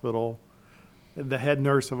the hospital, the head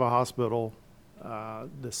nurse of a hospital,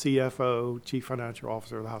 the CFO, chief financial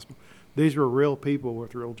officer of the hospital. These were real people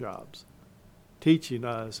with real jobs, teaching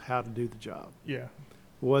us how to do the job. Yeah.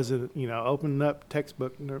 Wasn't, open up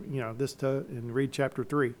textbook, and read chapter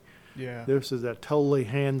 3. Yeah. This is a totally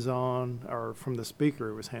hands-on, or from the speaker,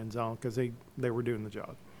 it was hands-on because they were doing the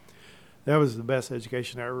job. That was the best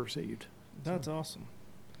education I ever received. That's awesome.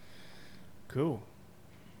 Cool.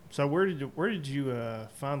 So where did you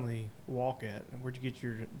finally walk at? Where'd you get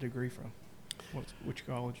your degree from? Which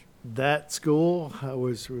college? That school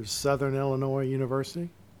was Southern Illinois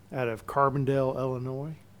University out of Carbondale,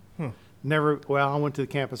 Illinois. Huh. I went to the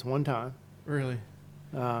campus one time. Really?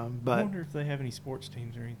 But I wonder if they have any sports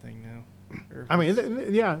teams or anything now.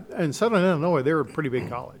 yeah, in Southern Illinois, they were a pretty big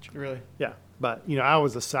college. Really? Yeah, but I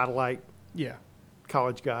was a satellite Yeah.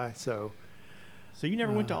 college guy, so. So you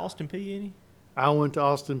never went to Austin P any? I went to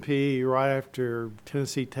Austin P right after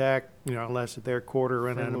Tennessee Tech. I lasted there a quarter,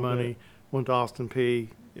 ran out of money. Went to Austin P.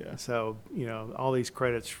 Yeah. So all these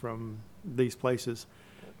credits from these places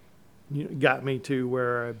got me to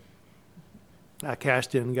where I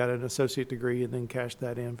cashed in, got an associate degree, and then cashed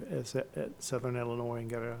that in at Southern Illinois and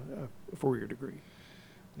got a 4-year degree.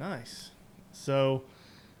 Nice. So,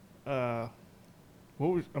 what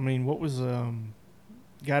was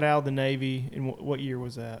got out of the Navy. And what year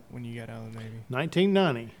was that when you got out of the Navy?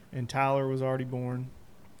 1990. And Tyler was already born.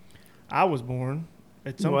 I was born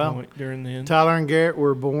at some point during then. Tyler and Garrett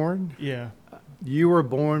were born. Yeah. You were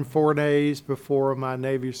born 4 days before my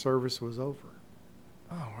Navy service was over.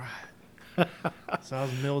 All right. So I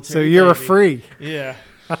was military. So you were baby. free. Yeah.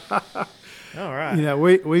 All right. You know,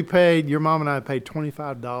 we paid, your mom and I paid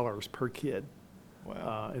 $25 per kid.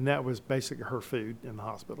 Wow. And that was basically her food in the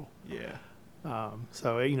hospital. Yeah.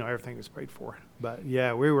 So, you know, everything was paid for. But,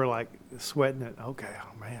 yeah, we were like sweating it. Okay,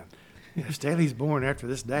 oh, man. You know, Stanley's born after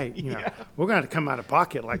this date. You know, we're going to come out of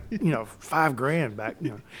pocket like, you know, $5,000 back. You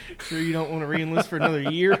know. Sure you don't want to re-enlist for another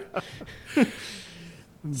year?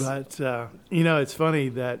 But, you know, it's funny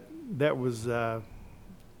that was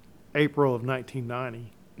April of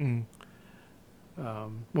 1990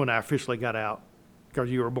 when I officially got out, because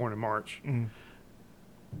you were born in March.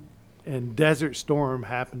 And Desert Storm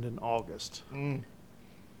happened in August.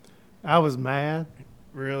 I was mad.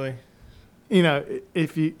 Really? You know,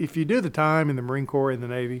 if you do the time in the Marine Corps and the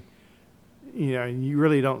Navy, you know, and you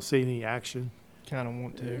really don't see any action. Kind of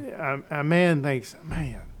want to. A man thinks,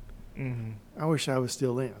 man, I wish I was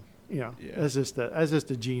still in. You know, that's just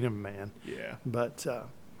a gene of a man. Yeah. But so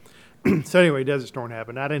anyway, Desert Storm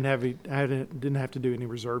happened. I didn't have to do any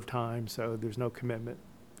reserve time, so there's no commitment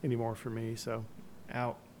anymore for me. So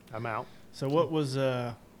I'm out. So what was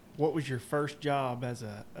your first job as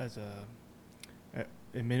a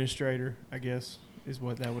administrator, I guess, is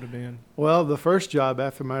what that would have been? Well, the first job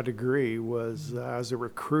after my degree was as a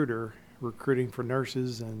recruiter, recruiting for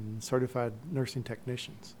nurses and certified nursing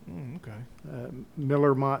technicians. Okay.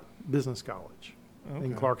 Miller Mott Business College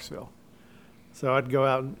in Clarksville. So I'd go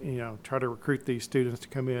out and, you know, try to recruit these students to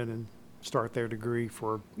come in and start their degree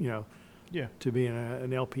for, you know, to be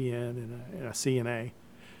an LPN and a CNA.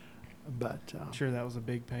 But I'm sure that was a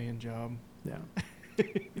big paying job. Yeah.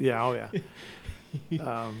 Yeah. Oh, yeah.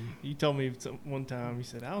 You told me one time, you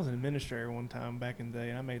said, I was an administrator one time back in the day,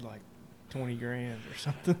 and I made like $20,000 or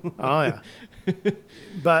something. Oh, yeah.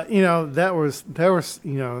 But, you know, that was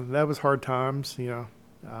hard times, you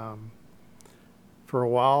know, for a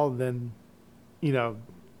while. Then, you know,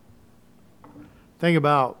 think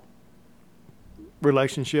about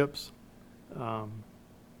relationships.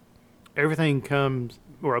 Everything comes,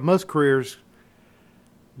 or most careers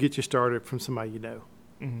get you started from somebody you know.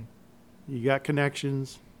 You got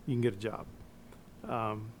connections, you can get a job.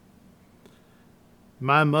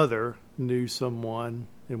 My mother knew someone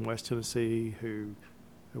in West Tennessee who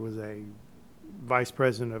was a vice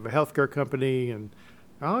president of a healthcare company, and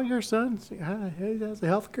your son has a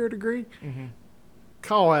healthcare degree.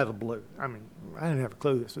 Call out of the blue. I mean, I didn't have a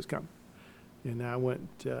clue this was coming, and I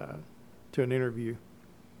went to an interview,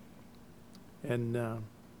 and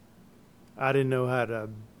I didn't know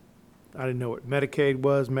what Medicaid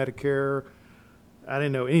was, Medicare. I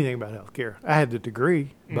didn't know anything about healthcare. I had the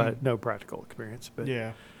degree, but no practical experience.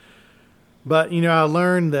 But, you know, I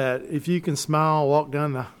learned that if you can smile, walk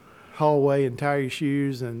down the hallway and tie your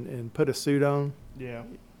shoes and put a suit on,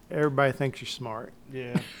 everybody thinks you're smart.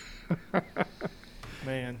 Yeah.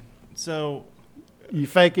 Man. So you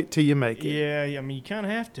fake it till you make it. Yeah, I mean, you kind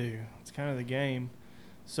of have to. It's kind of the game.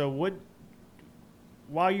 So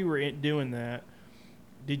while you were doing that,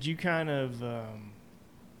 did you kind of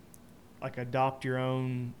like adopt your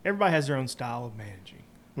own? Everybody has their own style of managing.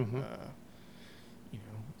 You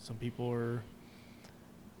know, some people are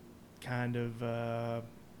kind of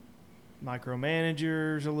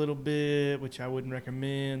micromanagers a little bit, which I wouldn't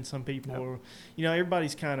recommend. Some people are, you know,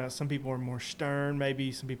 everybody's kind of, some people are more stern,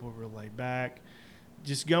 maybe some people are real laid back.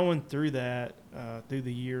 Just going through that, through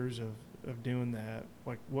the years of doing that,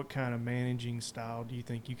 like what kind of managing style do you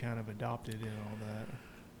think you kind of adopted in all that?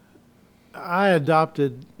 I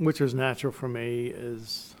adopted, which was natural for me,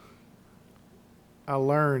 is I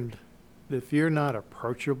learned that if you're not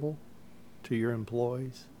approachable to your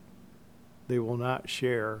employees, they will not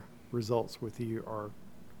share results with you or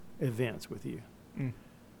events with you.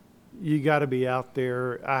 You got to be out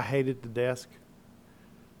there. I hated the desk.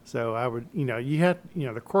 So I would, you know,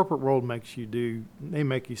 the corporate world they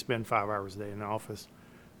make you spend 5 hours a day in the office.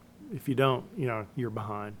 If you don't, you know, you're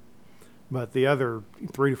behind. But the other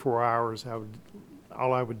 3 to 4 hours,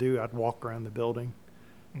 I'd walk around the building,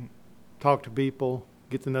 talk to people,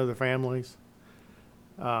 get to know their families.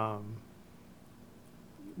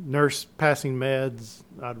 Nurse passing meds,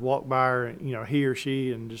 I'd walk by her, you know, he or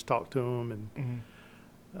she, and just talk to them and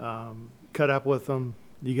cut up with them.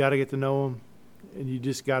 You got to get to know them, and you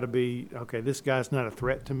just got to be, okay, this guy's not a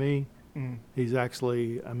threat to me. He's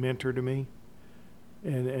actually a mentor to me.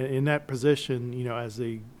 And in that position, you know, as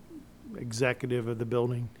the executive of the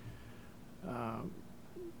building,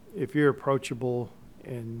 if you're approachable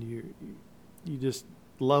and you just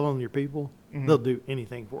love on your people, Mhm. they'll do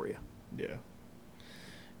anything for you. Yeah.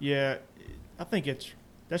 Yeah, I think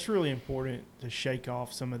that's really important to shake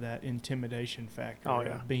off some of that intimidation factor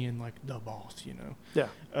of being like the boss, Yeah.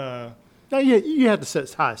 Uh, Now, you have to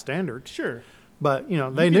set high standards, sure. but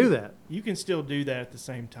they knew that. You can still do that at the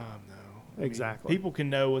same time, though. Exactly. People can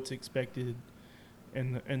know what's expected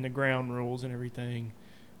and the ground rules and everything,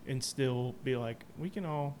 and still be like, we can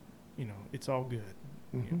all, it's all good.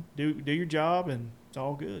 Mm-hmm. Do your job, and it's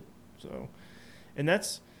all good. So, and I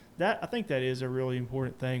think that is a really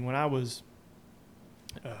important thing. When I was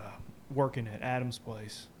working at Adam's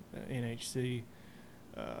Place, NHC,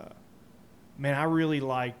 man, I really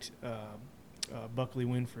liked Buckley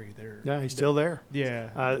Winfrey there. Yeah, he's still there. Yeah.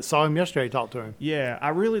 I saw him yesterday, talked to him. Yeah, I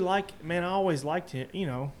really I always liked him.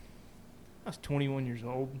 I was 21 years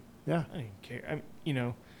old. Yeah. I didn't care.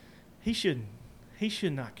 He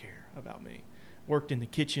should not care about me. Worked in the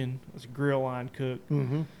kitchen, was a grill line cook.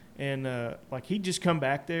 Mm-hmm. And, he'd just come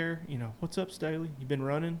back there, what's up, Staley? You been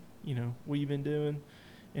running? What you been doing?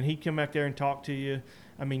 And he'd come back there and talk to you.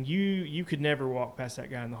 I mean, you could never walk past that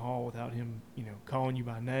guy in the hall without him, calling you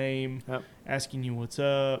by name, Yep. asking you what's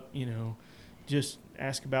up, just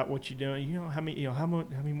ask about what you're doing. How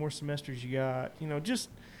many more semesters you got,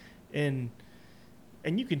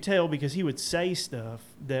 and you can tell because he would say stuff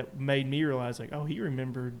that made me realize, like, oh, he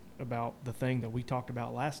remembered about the thing that we talked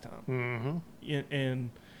about last time. Mm-hmm. And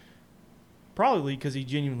probably because he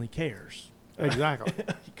genuinely cares. Exactly.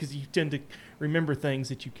 Because you tend to remember things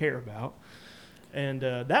that you care about. And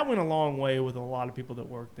that went a long way with a lot of people that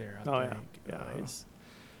work there, I think. Because,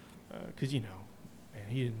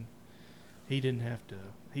 man, he didn't have to.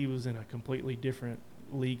 He was in a completely different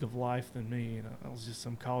league of life than me. I was just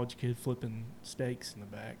some college kid flipping steaks in the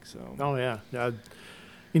back. So. Oh, yeah.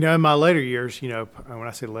 In my later years, when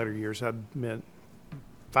I say later years, I meant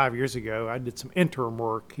 5 years ago, I did some interim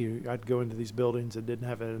work. I'd go into these buildings that didn't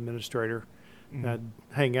have an administrator. Mm-hmm. I'd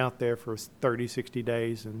hang out there for 30, 60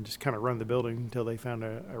 days and just kind of run the building until they found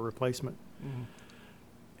a replacement. Mm-hmm.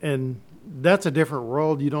 And that's a different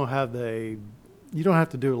world. You don't have to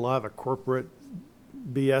do a lot of the corporate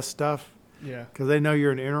BS stuff. Yeah. Because they know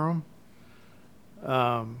you're an interim.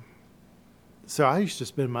 So I used to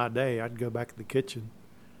spend my day, I'd go back to the kitchen.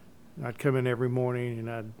 I'd come in every morning and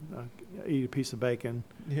I'd eat a piece of bacon.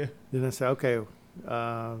 Yeah. Then I'd say, okay,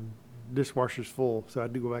 dishwasher's full. So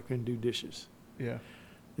I'd go back and do dishes. Yeah.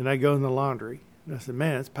 Then I'd go in the laundry. And I said,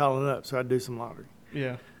 man, it's piling up. So I'd do some laundry.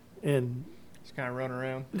 Yeah. And just kind of run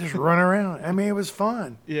around. Just run around. I mean, it was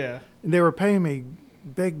fun. Yeah. And they were paying me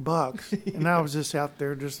big bucks. Yeah. And I was just out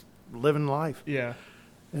there just living life. Yeah.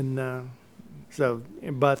 And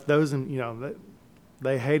but those,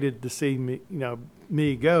 they hated to see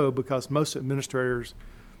me go because most administrators,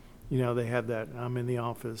 they have that, I'm in the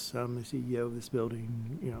office, I'm the CEO of this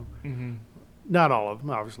building, Mm-hmm. Not all of them,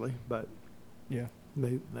 obviously, but yeah,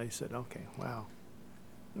 they said, okay, wow.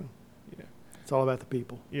 Yeah. It's all about the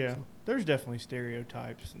people. Yeah. So. There's definitely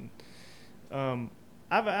stereotypes. And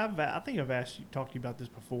I think I've talked to you about this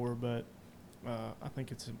before, but I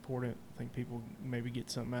think it's important. I think people maybe get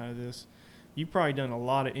something out of this. You've probably done a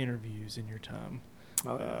lot of interviews in your time.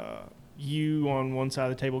 Oh, yeah. You on one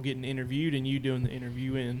side of the table getting interviewed and you doing the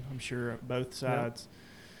interviewing, I'm sure, both sides.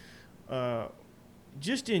 Yeah.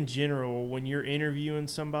 Just in general, when you're interviewing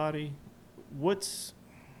somebody, what's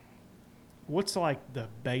like the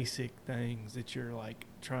basic things that you're like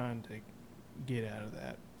trying to get out of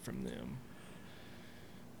that from them?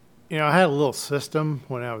 I had a little system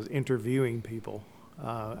when I was interviewing people.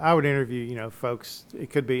 I would interview, folks. It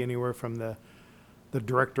could be anywhere from the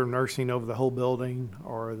director of nursing over the whole building,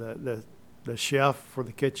 or the chef for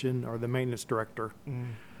the kitchen, or the maintenance director.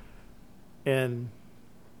 Mm. And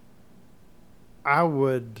I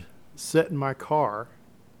would sit in my car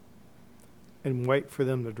and wait for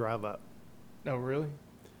them to drive up. Oh, really?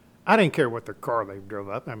 I didn't care what their car they drove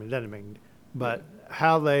up. I mean, that didn't mean, but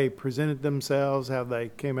how they presented themselves, how they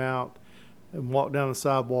came out and walked down the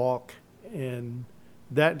sidewalk, and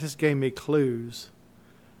that just gave me clues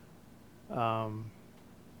of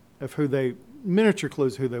miniature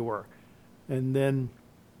clues who they were. And then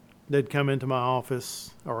they'd come into my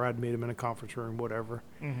office, or I'd meet them in a conference room, whatever.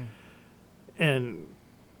 Mm-hmm. And,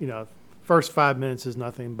 first 5 minutes is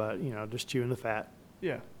nothing but, just chewing the fat.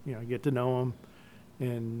 Yeah. Get to know them.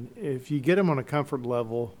 And if you get them on a comfort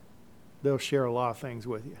level, they'll share a lot of things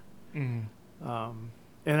with you. Mm-hmm.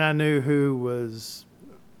 And I knew who was,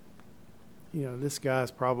 this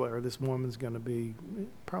guy's probably, or this woman's going to be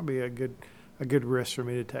probably a good risk for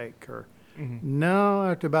me to take. Or mm-hmm. no,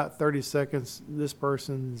 after about 30 seconds, this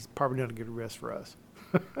person's probably not a good risk for us.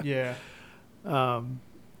 Yeah.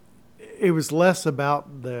 It was less about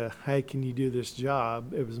hey, can you do this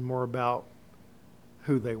job? It was more about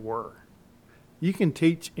who they were. You can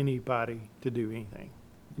teach anybody to do anything,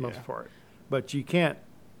 most part, but you can't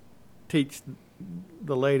teach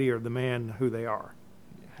the lady or the man who they are.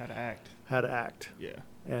 How to act. How to act. Yeah.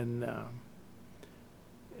 And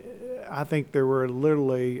I think there were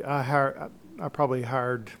literally, I probably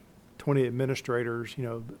hired 20 administrators,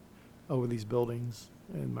 over these buildings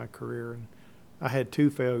in my career. And I had 2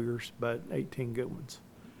 failures, but 18 good ones.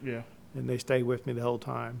 Yeah. And they stayed with me the whole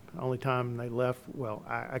time. The only time they left,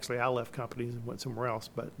 I left companies and went somewhere else,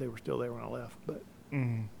 but they were still there when I left. But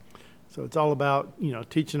so it's all about,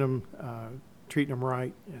 teaching them, treating them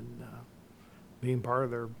right, and being part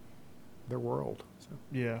of their world. So.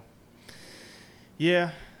 Yeah.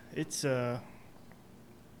 Yeah, it's and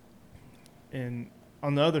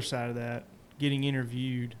on the other side of that, getting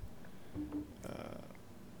interviewed,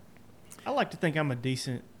 I like to think I'm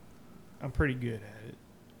pretty good at it.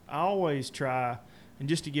 I always try, and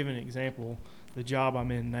just to give an example, the job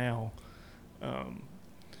I'm in now,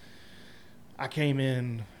 I came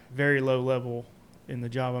in very low level in the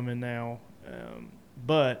job I'm in now,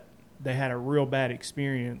 but they had a real bad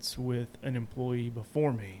experience with an employee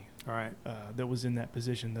before me. All right. That was in that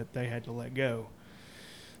position that they had to let go.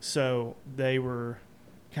 So they were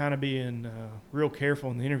kind of being real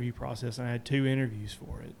careful in the interview process, and I had 2 interviews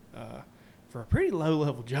for it, for a pretty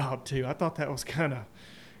low-level job, too. I thought that was kind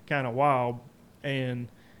of wild, and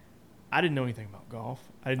I didn't know anything about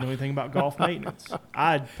golf. I didn't know anything about golf maintenance.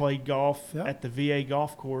 I had played golf at the VA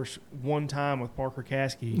golf course one time with Parker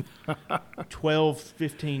Caskey 12,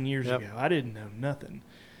 15 years ago. I didn't know nothing.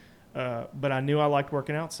 But I knew I liked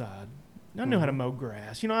working outside. I knew how to mow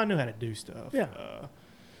grass. I knew how to do stuff. Yeah.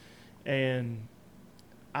 And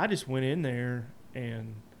I just went in there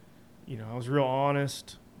and, I was real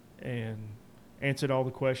honest and answered all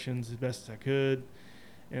the questions as best as I could.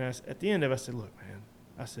 And at the end of it, I said, look, man,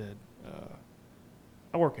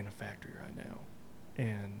 I work in a factory right now,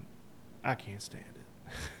 and I can't stand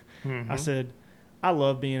it. I said, I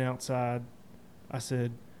love being outside. I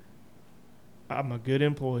said, I'm a good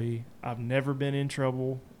employee. I've never been in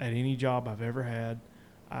trouble at any job I've ever had.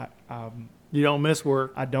 You don't miss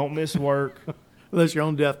work. I don't miss work. Unless you're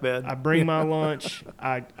on deathbed. I bring my lunch.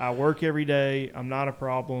 I work every day. I'm not a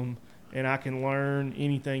problem, and I can learn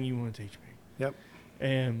anything you want to teach me. Yep.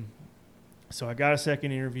 And so I got a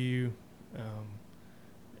second interview,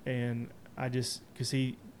 and I just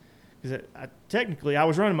technically I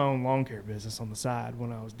was running my own lawn care business on the side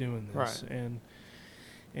when I was doing this, right.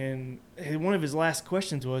 And one of his last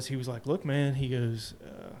questions was, he was like, "Look, man," he goes,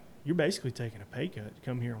 "You're basically taking a pay cut to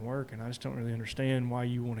come here and work, and I just don't really understand why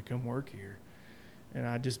you want to come work here." And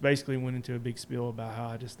I just basically went into a big spiel about how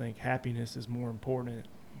I just think happiness is more important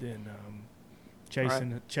than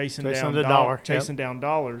chasing down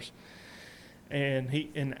dollars.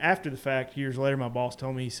 And after the fact, years later, my boss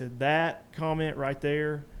told me, he said, that comment right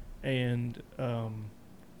there, and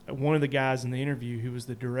one of the guys in the interview who was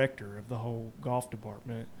the director of the whole golf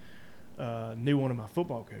department knew one of my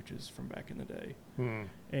football coaches from back in the day.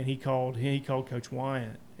 And he called Coach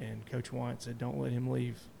Wyatt, and Coach Wyatt said, don't let him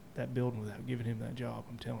leave that building without giving him that job,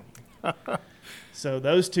 I'm telling you. So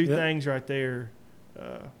those 2 things right there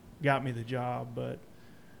got me the job. But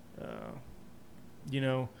a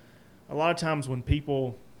lot of times when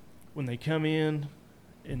they come in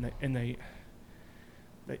and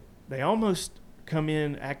they almost come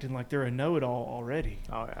in acting like they're a know-it-all already.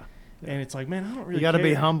 Oh yeah. And it's like, man, I don't really. You got to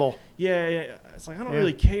be humble. Yeah. It's like, I don't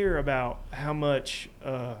really care about how much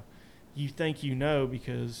you think you know,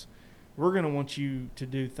 because we're going to want you to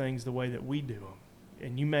do things the way that we do them,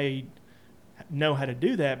 and you may know how to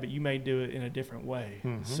do that, but you may do it in a different way.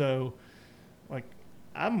 So, like,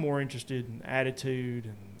 I'm more interested in attitude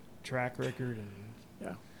and track record,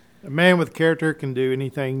 and a man with character can do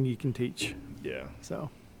anything you can teach. Yeah. So,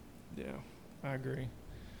 yeah, I agree.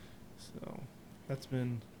 So that's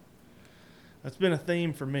been a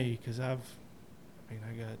theme for me, because I've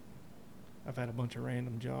had a bunch of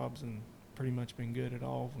random jobs and pretty much been good at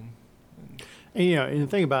all of them. And and the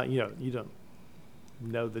thing about you don't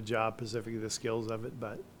know the job specifically, the skills of it,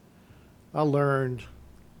 but I learned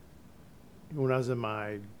when I was in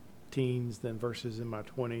my teens then versus in my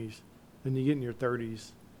 20s, and you get in your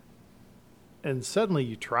 30s, and suddenly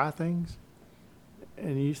you try things,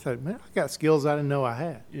 and you said, man, I got skills I didn't know I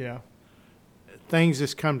had. Yeah. Things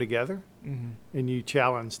just come together, and you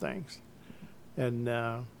challenge things.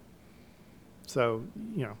 And so,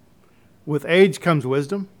 with age comes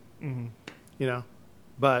wisdom,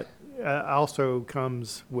 but also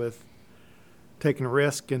comes with taking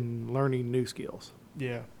risk and learning new skills.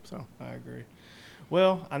 Yeah, So I agree.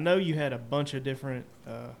 Well, I know you had a bunch of different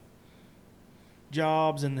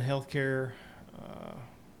jobs in the healthcare,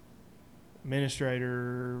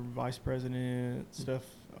 administrator, vice president, stuff,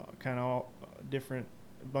 kind of all different,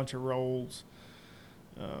 a bunch of roles.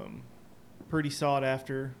 Pretty sought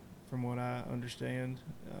after, from what I understand.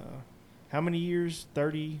 How many years?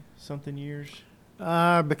 30-something years?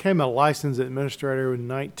 I became a licensed administrator in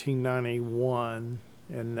 1991,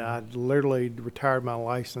 and I literally retired my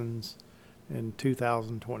license in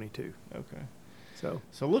 2022. Okay.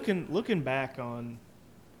 So looking back on,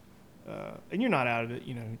 and you're not out of it,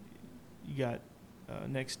 you got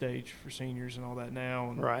next stage for seniors and all that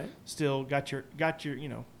now, and right, still got your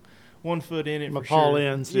 1 foot in it my for Paul sure.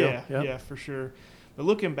 in still. Yeah, for sure. But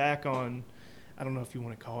looking back on, I don't know if you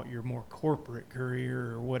want to call it your more corporate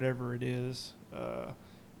career or whatever it is.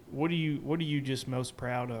 What are you just most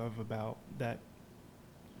proud of about that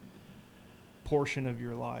portion of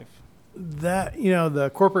your life? That,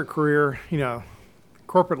 the corporate career,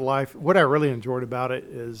 corporate life, what I really enjoyed about it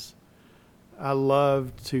is I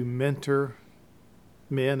loved to mentor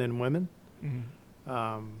men and women.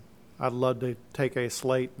 Mm-hmm. I'd love to take a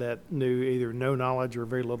slate that knew either no knowledge or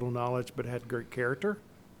very little knowledge but had great character,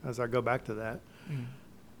 as I go back to that,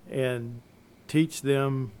 and teach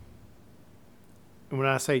them. And when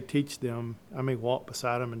I say teach them, I mean walk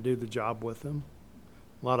beside them and do the job with them.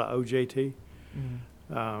 A lot of OJT.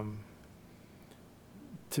 Mm-hmm.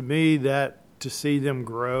 To me, that to see them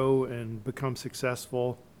grow and become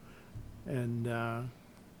successful, and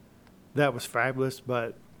that was fabulous.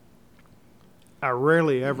 But I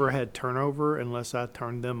rarely ever had turnover unless I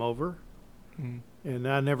turned them over, and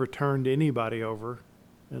I never turned anybody over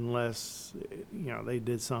unless they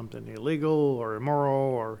did something illegal or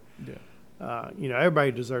immoral or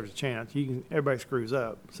everybody deserves a chance. Everybody screws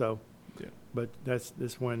up, so but that's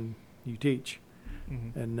when you teach.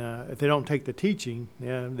 Mm-hmm. And if they don't take the teaching,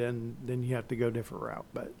 then you have to go a different route.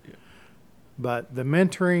 But the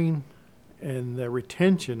mentoring and the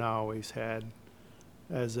retention I always had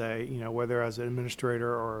as whether as an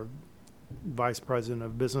administrator or vice president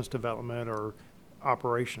of business development or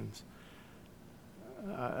operations,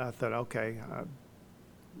 I thought, okay,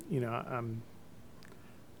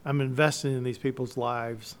 I'm investing in these people's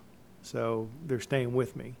lives, so they're staying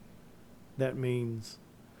with me. That means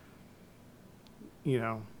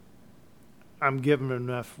I'm giving them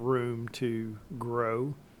enough room to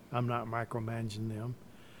grow. I'm not micromanaging them.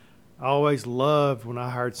 I always loved when I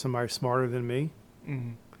hired somebody smarter than me.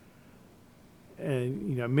 Mm-hmm.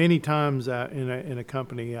 And, many times in a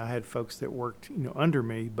company, I had folks that worked, under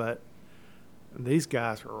me, but these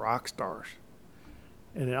guys were rock stars.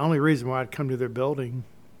 And the only reason why I'd come to their building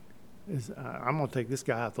is I'm going to take this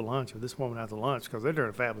guy out to lunch or this woman out to lunch because they're doing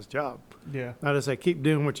a fabulous job. Yeah. I just say, keep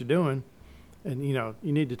doing what you're doing. And, you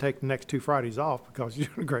need to take the next 2 Fridays off because you're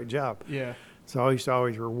doing a great job. Yeah. So I used to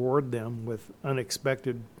always reward them with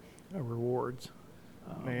unexpected rewards.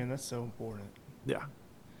 Man, that's so important. Yeah.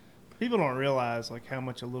 People don't realize, how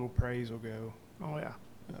much a little praise will go. Oh, yeah.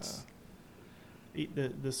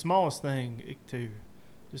 The smallest thing, too,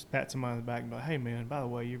 just pat somebody on the back and be like, hey, man, by the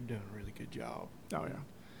way, you're doing a really good job. Oh, yeah.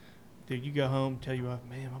 Dude, you go home, tell you,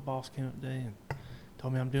 man, my boss came up today and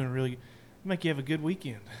told me I'm doing really good. Make you have a good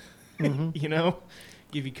weekend. Mm-hmm.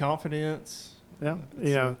 Give you confidence.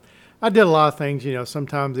 Yeah. I did a lot of things.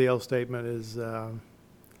 Sometimes the old statement is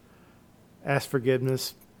ask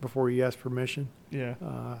forgiveness before you ask permission. Yeah.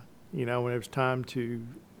 When it was time to,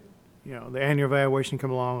 the annual evaluation come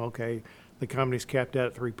along, okay, the company's capped out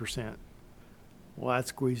at 3%. Well, that's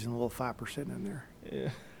squeezing a little 5% in there. Yeah.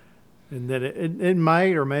 And then it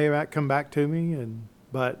might or may not come back to me,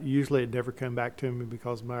 but usually it never come back to me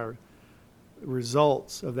because my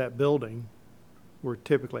results of that building were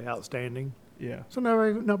typically outstanding. Yeah. So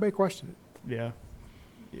nobody questioned it. Yeah.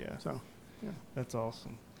 Yeah. So, yeah. That's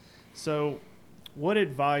awesome. So, what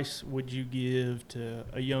advice would you give to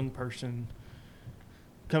a young person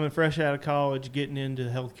coming fresh out of college, getting into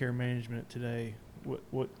healthcare management today?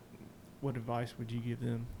 What advice would you give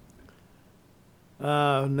them?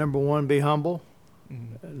 Number one, be humble,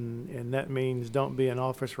 and that means don't be an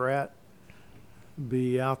office rat.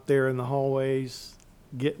 Be out there in the hallways,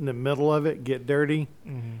 get in the middle of it, get dirty,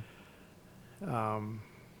 roll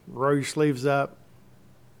your sleeves up,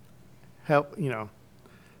 help,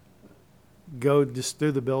 go just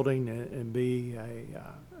through the building and be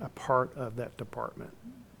a part of that department.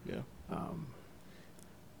 Yeah.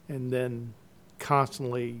 And then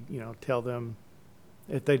constantly, tell them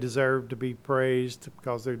if they deserve to be praised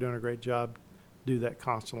because they're doing a great job, do that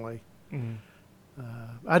constantly.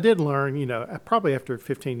 I did learn, probably after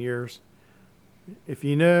 15 years, if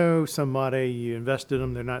you know somebody, you invested in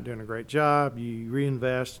them, they're not doing a great job, you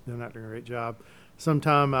reinvest, they're not doing a great job.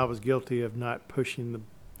 Sometime I was guilty of not pushing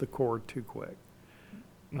the cord too quick.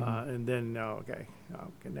 And then, okay,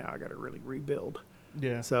 now I got to really rebuild.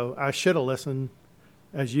 Yeah. So I should have listened,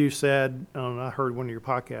 as you said, I heard one of your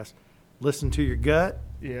podcasts, listen to your gut.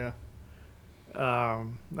 Yeah. I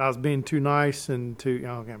was being too nice and too,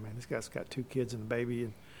 okay, man, this guy's got 2 kids and a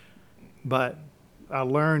baby. But I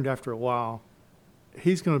learned after a while,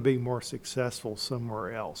 he's going to be more successful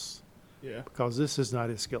somewhere else. Yeah. Because this is not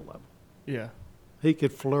his skill level. Yeah. He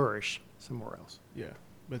could flourish somewhere else. Yeah.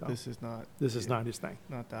 But So, this is not. This is not his thing.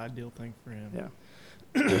 Not the ideal thing for him. Yeah.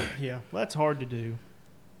 Yeah. Well, that's hard to do.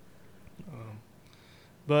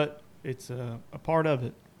 But it's a part of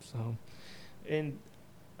it. So, and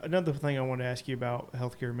another thing I want to ask you about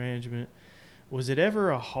healthcare management, was it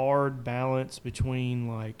ever a hard balance between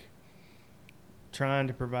like trying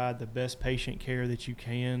to provide the best patient care that you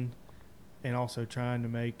can and also trying to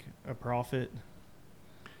make a profit?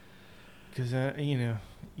 Because,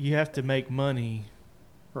 you have to make money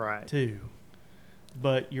Right. too.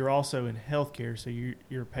 But you're also in healthcare, so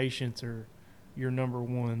your patients are your number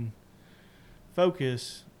one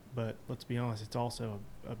focus. But let's be honest, it's also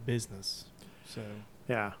a business. So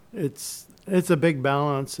Yeah, it's a big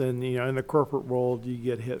balance, and in the corporate world, you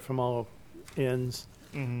get hit from all ends.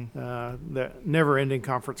 The never-ending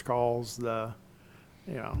conference calls, those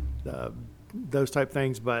type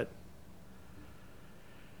things. But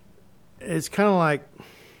it's kind of like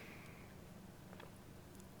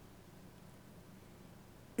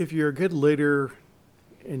if you're a good leader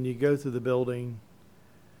and you go through the building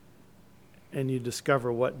and you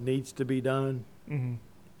discover what needs to be done.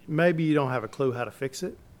 Maybe you don't have a clue how to fix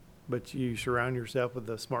it, but you surround yourself with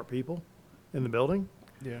the smart people in the building.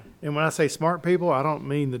 Yeah. And when I say smart people, I don't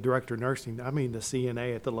mean the director of nursing. I mean the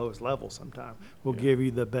CNA at the lowest level sometimes will give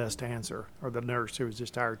you the best answer, or the nurse who was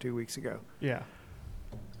just hired 2 weeks ago. Yeah.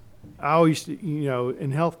 I always,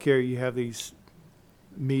 in healthcare, you have these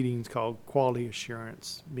meetings called quality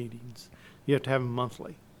assurance meetings. You have to have them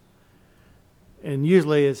monthly. And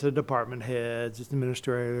usually it's the department heads, it's the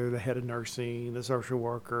administrator, the head of nursing, the social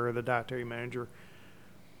worker, the dietary manager.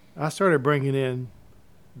 I started bringing in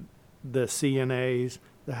the CNAs,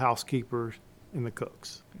 the housekeepers, and the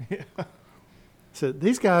cooks. Yeah. So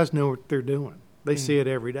these guys know what they're doing. They see it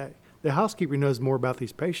every day. The housekeeper knows more about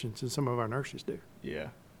these patients than some of our nurses do. Yeah.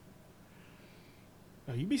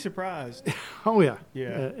 Oh, you'd be surprised. Oh, yeah. Yeah.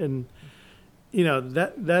 And,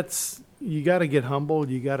 that's, you got to get humble.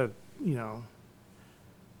 You got to,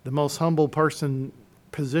 the most humble person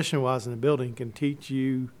position-wise in the building can teach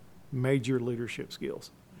you major leadership skills.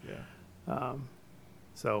 Yeah.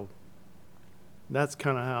 So that's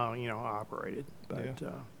kind of how, I operated. But,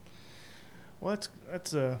 Well,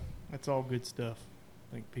 that's all good stuff.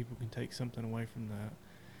 I think people can take something away from that.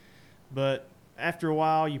 But after a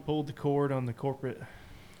while, you pulled the cord on the corporate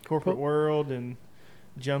world and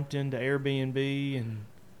jumped into Airbnb and.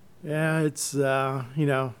 Yeah, it's,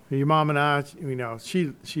 your mom and I,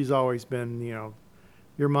 she's always been,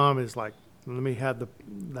 your mom is like, let me have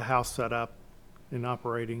the house set up and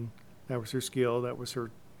operating. That was her skill. That was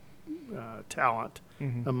her talent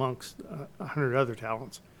amongst 100 other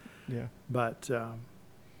talents. Yeah. But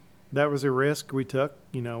that was a risk we took.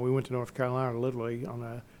 We went to North Carolina literally on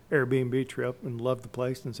an Airbnb trip and loved the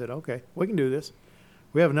place and said, okay, we can do this.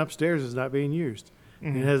 We have an upstairs that's not being used.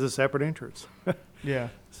 And it has a separate entrance. Yeah.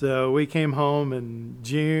 So we came home in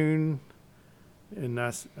June, and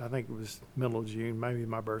I think it was middle of June, maybe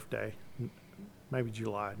my birthday, maybe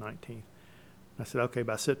July 19th. I said, okay,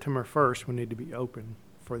 by September 1st, we need to be open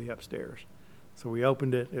for the upstairs. So we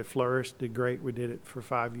opened it. It flourished, did great. We did it for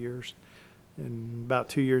 5 years. And about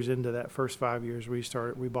 2 years into that first 5 years,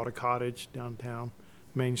 we bought a cottage downtown,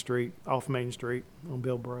 off Main Street on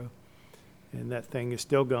Billboro. And that thing is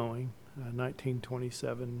still going.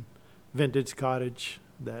 1927 vintage cottage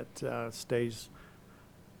that stays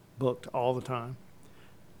booked all the time.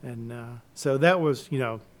 And so that was,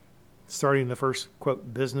 starting the first,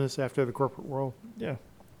 quote, business after the corporate world. Yeah.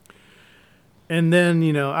 And then,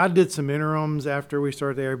 I did some interims after we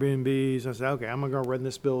started the Airbnbs. I said, okay, I'm going to go run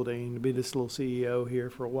this building, be this little CEO here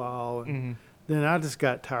for a while. And then I just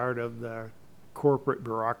got tired of the corporate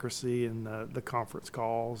bureaucracy and the conference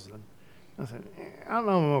calls. And I said, I don't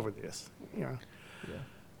know, I'm over this. Yeah.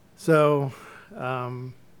 So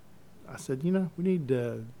I said, we need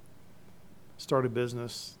to start a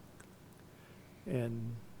business.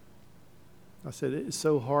 And I said, it's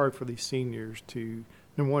so hard for these seniors to,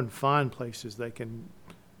 number one, find places they can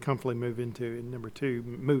comfortably move into, and number two,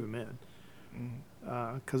 move them in.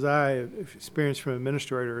 Because I have experience from an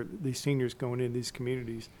administrator, these seniors going into these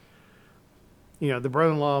communities. The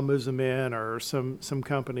brother-in-law moves them in, or some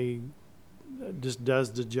company just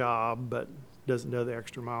does the job but doesn't do the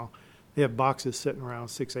extra mile. They have boxes sitting around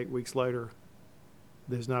 6-8 weeks later.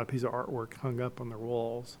 There's not a piece of artwork hung up on their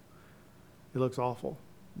walls. It looks awful.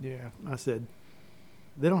 Yeah. I said,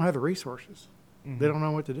 they don't have the resources. Mm-hmm. They don't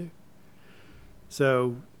know what to do.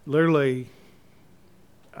 So literally,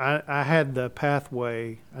 I had the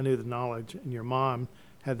pathway. I knew the knowledge, and your mom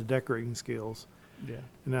had the decorating skills. Yeah.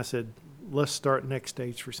 And I said, let's start next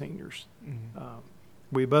stage for seniors. Mm-hmm.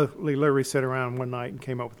 We literally sat around one night and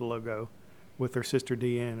came up with the logo with their sister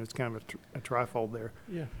Deanne. It's kind of a trifold there.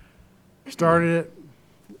 Yeah. Started it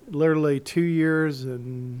literally 2 years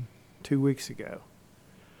and 2 weeks ago.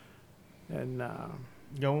 And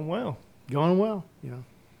Going well. going well,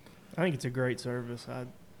 I think it's a great service. I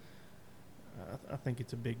think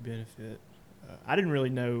it's a big benefit. I didn't really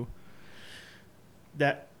know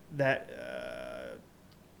that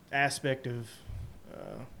aspect of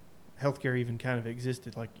healthcare even kind of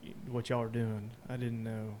existed, like what y'all are doing. I didn't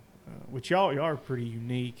know. Which y'all are pretty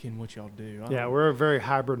unique in what y'all do. Yeah, we're a very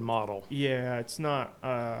hybrid model. Yeah, it's not.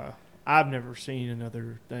 I've never seen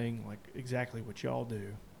another thing like exactly what y'all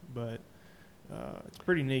do, but it's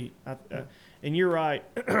pretty neat. And you're right.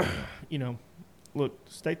 Look,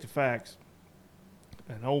 state the facts.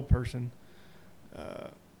 An old person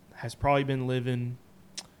has probably been living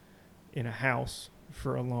in a house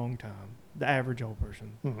for a long time. The average old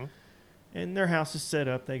person. Mm-hmm. And their house is set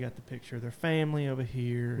up. They got the picture of their family over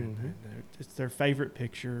here. Mm-hmm. And it's their favorite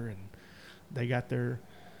picture. And they got their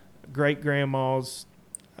great-grandma's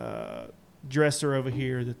dresser over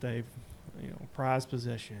here that they've, prized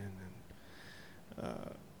possession. And,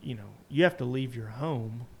 you have to leave your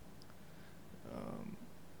home.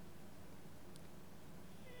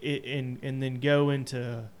 And then go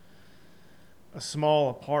into a small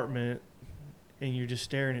apartment, and you're just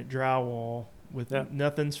staring at drywall with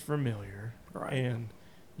nothing's familiar. Right. And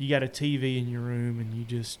you got a TV in your room, and you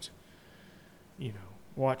just,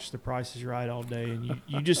 watch The Price is Right all day, and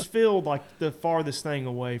you just feel like the farthest thing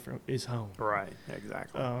away from is home. Right,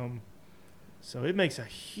 exactly. So it makes a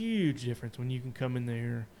huge difference when you can come in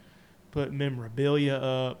there, put memorabilia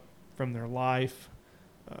up from their life,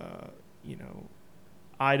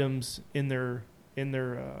 items in their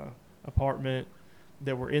apartment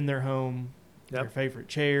that were in their home, their favorite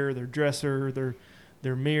chair, their dresser,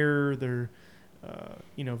 their mirror, their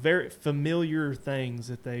very familiar things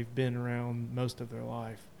that they've been around most of their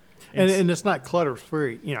life. And it's not clutter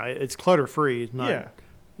free. It's clutter free. It's not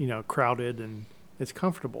crowded, and it's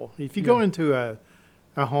comfortable. If you go into a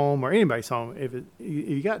home or anybody's home, if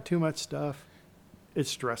you got too much stuff,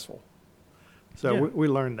 it's stressful. So we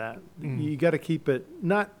learned that. Mm. You got to keep it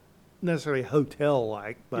not necessarily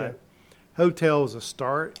hotel-like, but hotel is a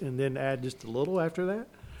start, and then add just a little after that.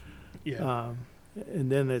 Yeah. And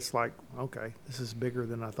then it's like, okay, this is bigger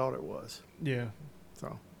than I thought it was. Yeah.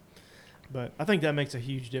 So, but I think that makes a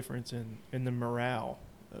huge difference in the morale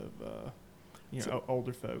of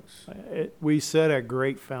older folks. We set a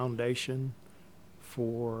great foundation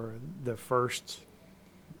for the first,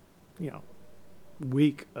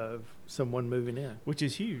 week of someone moving in, which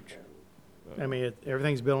is huge. I mean,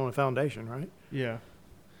 everything's built on a foundation, right? Yeah.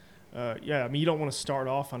 I mean, you don't want to start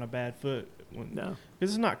off on a bad foot. No.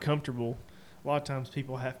 Because it's not comfortable. A lot of times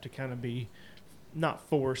people have to kind of be not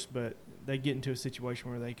forced, but they get into a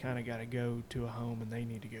situation where they kind of got to go to a home, and they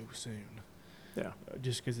need to go soon. Yeah.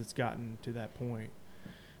 Just because it's gotten to that point.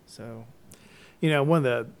 So. One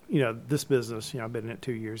of the, this business, I've been in it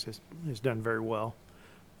 2 years, has done very well.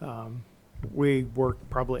 We work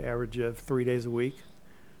probably average of 3 days a week.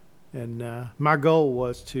 And my goal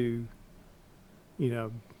was to,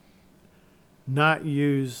 not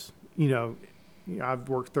use, I've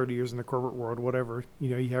worked 30 years in the corporate world, whatever,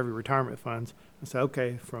 you have your retirement funds. I said,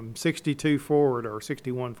 okay, from 62 forward or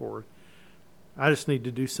 61 forward, I just need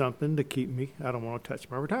to do something to keep me. I don't want to touch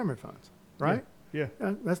my retirement funds, right? Yeah.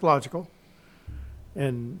 That's logical.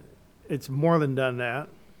 And it's more than done that.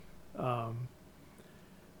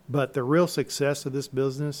 But the real success of this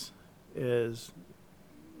business is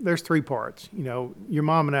there's three parts. Your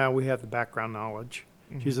mom and I, we have the background knowledge.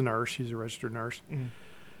 Mm-hmm. She's a nurse. She's a registered nurse. Mm-hmm.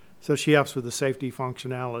 So she helps with the safety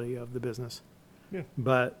functionality of the business. Yeah.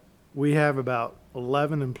 But we have about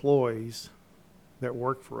 11 employees that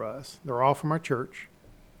work for us. They're all from our church,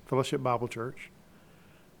 Fellowship Bible Church.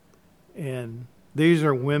 And these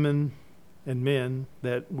are women and men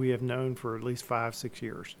that we have known for at least 5-6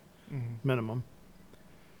 years, minimum.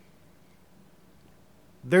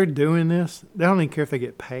 They're doing this. They don't even care if they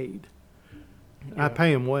get paid. Yeah. I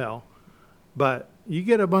pay them well. But you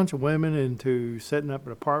get a bunch of women into setting up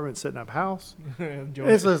an apartment, setting up a house. Enjoy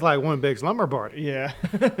It's it. just like one big slumber party. Yeah.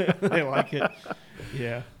 They like it.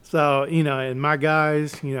 Yeah. So, and my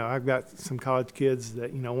guys, I've got some college kids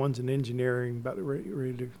that, one's in engineering, about to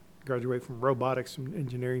ready to graduate from robotics from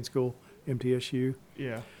engineering school, MTSU.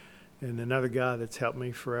 Yeah. And another guy that's helped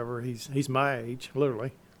me forever. He's my age,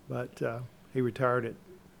 literally, but he retired at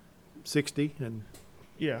 60, and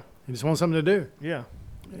Yeah. he just wants something to do. Yeah.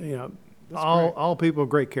 That's all people of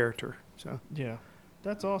great character. So Yeah,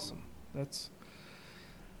 that's awesome. That's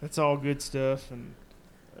all good stuff, and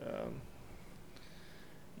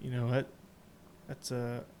it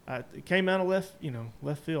came out of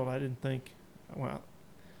left field. I didn't think, well,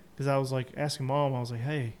 because I was like asking Mom, I was like,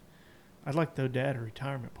 hey, I'd like to throw Dad a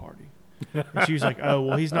retirement party. And she was like, oh,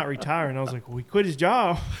 well, he's not retiring. I was like, well, he quit his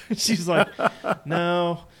job. She's like,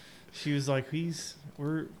 no. She was like,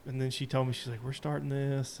 and then she told me, she's like, we're starting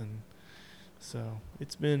this, and so I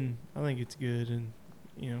think it's good, and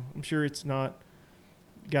I'm sure it's not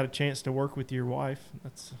got a chance to work with your wife.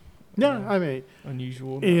 That's I mean,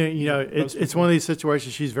 unusual. It's one of these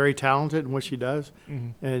situations. She's very talented in what she does,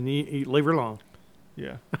 Mm-hmm. and you leave her alone.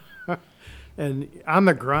 Yeah. And I'm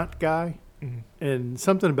the grunt guy, Mm-hmm. and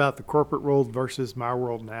something about the corporate world versus my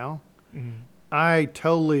world now. Mm-hmm. I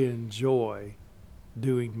totally enjoy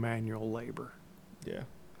doing manual labor, Yeah.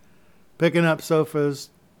 picking up sofas,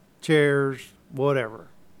 chairs, whatever,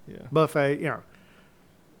 Yeah. buffet.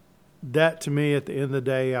 That to me, at the end of the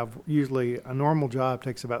day, a normal job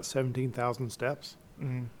takes about 17,000 steps.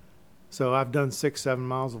 Mm-hmm. So I've done 6-7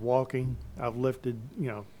 miles of walking. I've lifted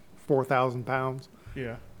 4,000 pounds.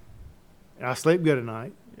 Yeah. And I sleep good at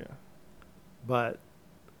night. Yeah. But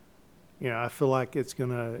I feel like it's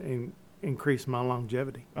going to increase my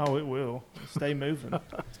longevity. Oh, it will. Stay moving.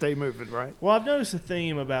 Stay moving, right? Well, I've noticed a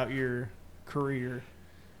theme about your career.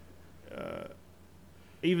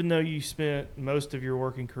 Even though you spent most of your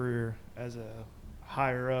working career as a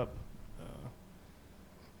higher up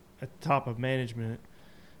at the top of management,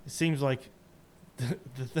 it seems like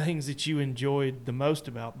the things that you enjoyed the most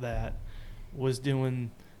about that was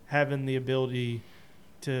having the ability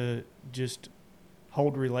to just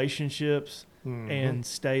hold relationships Mm-hmm. and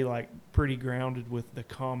stay like pretty grounded with the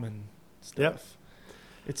common stuff. Yep.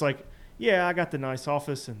 It's like, yeah, I got the nice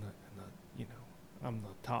office and the I'm the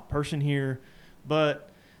top person here,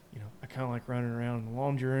 but I kind of like running around in the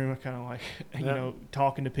laundry room. I kind of like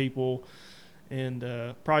talking to people, and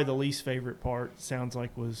probably the least favorite part sounds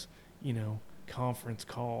like was conference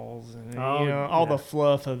calls and all the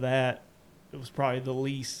fluff of that. It was probably the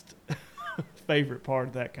least favorite part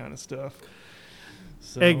of that kind of stuff.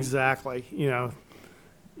 So. Exactly. The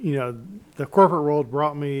corporate world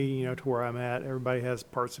brought me, to where I'm at. Everybody has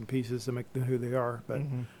parts and pieces to make them who they are. But,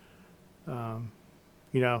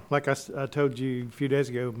 like I told you a few days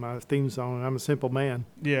ago, my theme song, I'm a Simple Man.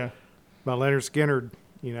 Yeah. By Leonard Skinner.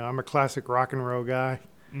 I'm a classic rock and roll guy.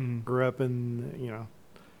 Mm-hmm. Grew up in,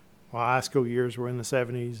 high school years were in the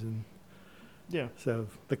 70s. And yeah. So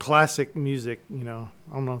the classic music, I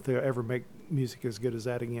don't know if they'll ever make music as good as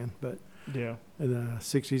that again. But yeah, in the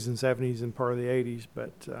 60s and 70s and part of the 80s.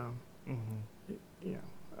 But,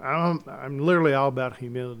 I'm literally all about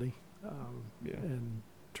humility and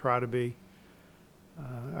try to be.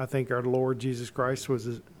 I think our Lord Jesus Christ was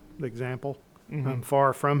the example. Mm-hmm. I'm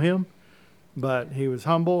far from him, but he was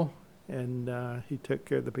humble and he took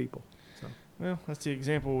care of the people. So. Well, that's the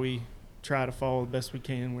example we try to follow the best we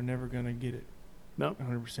can. We're never going to get it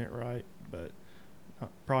 100% right, but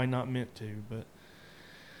probably not meant to. But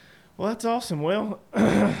well, that's awesome. Well,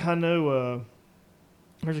 I know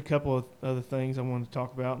there's a couple of other things I wanted to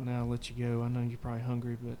talk about, and I'll let you go. I know you're probably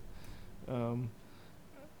hungry, but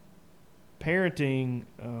parenting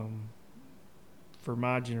for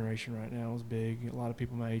my generation right now is big. A lot of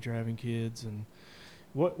people my age are having kids, and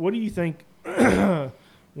what do you think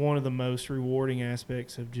one of the most rewarding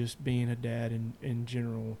aspects of just being a dad in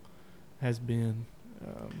general has been,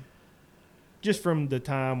 just from the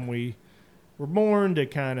time we were born to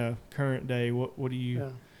kind of current day? What do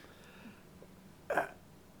you? Yeah.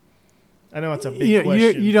 I know it's a big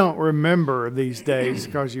question. You don't remember these days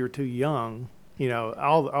because you were too young.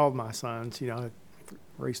 All of my sons, I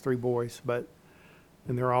raised 3 boys,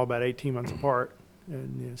 and they're all about 18 months apart.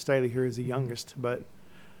 And Staley here is the youngest, but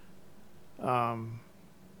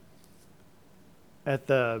at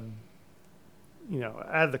the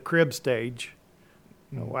out of the crib stage,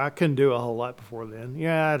 I couldn't do a whole lot before then.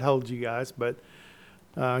 Yeah, I'd hold you guys, but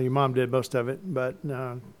your mom did most of it. But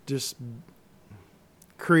just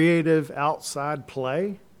creative outside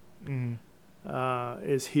play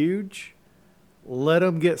is huge. Let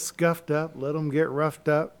them get scuffed up. Let them get roughed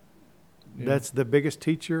up. That's the biggest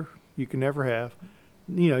teacher you can ever have.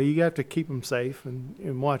 You have to keep them safe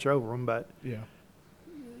and watch over them, but Yeah.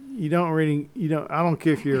 I don't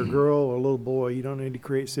care if you're a girl or a little boy, you don't need to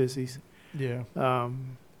create sissies. Yeah.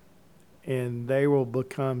 And they will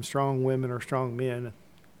become strong women or strong men.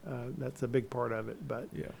 That's a big part of it, but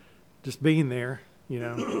Yeah. just being there,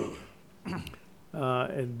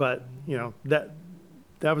 that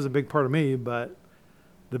was a big part of me, but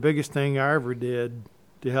the biggest thing I ever did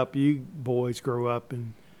to help you boys grow up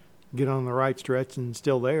and get on the right stretch and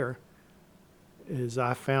still there is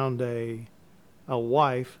I found a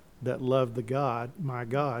wife that loved my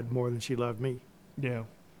God, more than she loved me. Yeah.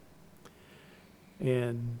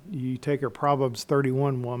 And you take a Proverbs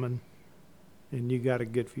 31 woman and you got a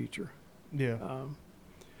good future. Yeah.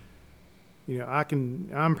 I'm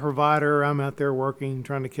a provider. I'm out there working,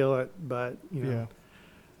 trying to kill it, but Yeah.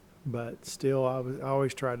 but still, I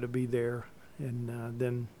always tried to be there. And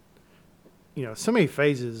then, so many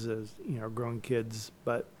phases as growing kids.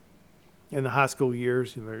 But in the high school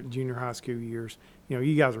years, junior high school years,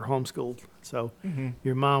 you guys are homeschooled, so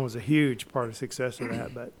your mom was a huge part of success of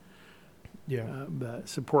that. But Yeah. but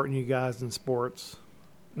supporting you guys in sports.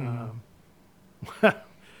 Mhm. One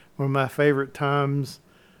of my favorite times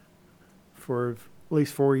for at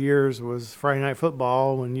least 4 years was Friday night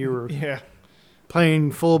football when you were Yeah.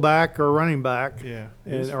 playing fullback or running back Yeah.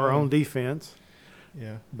 It and was our fun. own defense.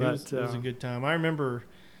 Yeah. But, it was a good time. I remember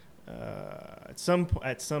at some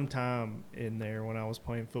time in there when I was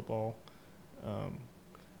playing football,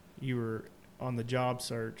 you were on the job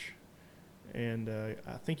search, and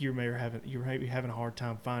I think you were maybe having a hard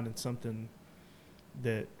time finding something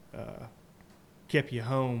that kept you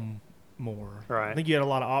home more. Right. I think you had a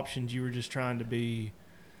lot of options. You were just trying to be.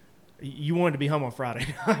 You wanted to be home on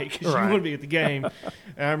Friday night because you wanted to be at the game.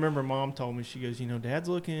 And I remember Mom told me, she goes, Dad's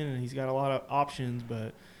looking and he's got a lot of options,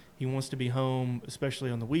 but he wants to be home, especially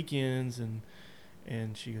on the weekends. And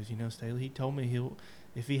she goes, Staley, he told me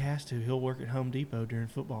if he has to, he'll work at Home Depot during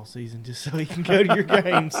football season just so he can go to your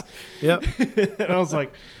games. Yep. And I was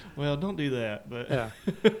like, well, don't do that. But Yeah.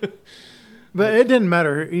 But it didn't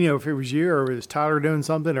matter, if it was you or it was Tyler doing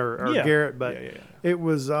something or Yeah. Garrett, but Yeah. it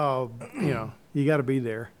was, you got to be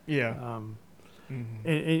there. Yeah.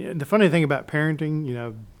 And the funny thing about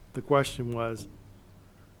parenting, the question was,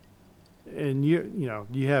 and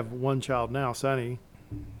you have one child now, Sonny,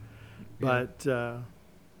 but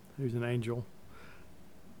who's an angel.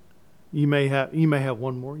 You may have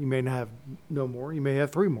one more. You may not have no more. You may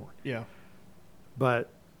have 3 more. Yeah. But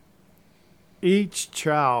each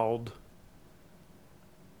child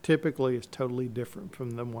typically is totally different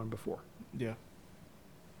from the one before. Yeah.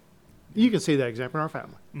 You can see that example in our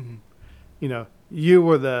family. Mm-hmm. You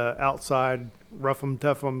were the outside, rough 'em,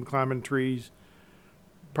 tough 'em, climbing trees.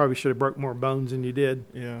 Probably should have broke more bones than you did.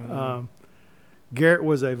 Yeah. Garrett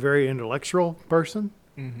was a very intellectual person.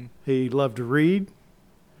 Mm-hmm. He loved to read.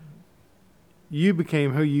 You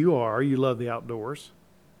became who you are. You love the outdoors.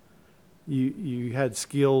 You had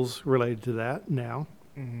skills related to that now.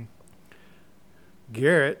 Mm-hmm.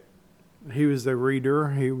 Garrett, he was the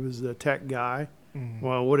reader. He was the tech guy. Mm-hmm.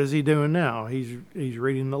 Well, what is he doing now? He's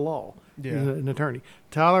reading the law. Yeah. He's an attorney.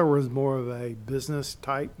 Tyler was more of a business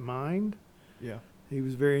type mind. Yeah. He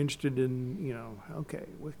was very interested in, okay,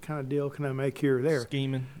 what kind of deal can I make here or there?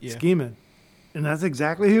 Scheming. Yeah. Scheming. And that's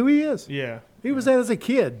exactly who he is. Yeah. He was that as a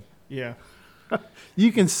kid. Yeah.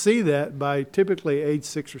 You can see that by typically age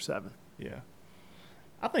 6 or 7. Yeah.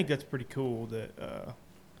 I think that's pretty cool that I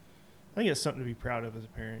think it's something to be proud of as a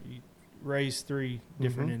parent. You raise 3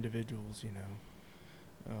 different individuals,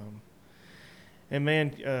 and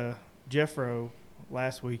man, Jeffro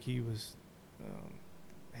last week he was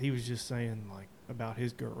just saying like about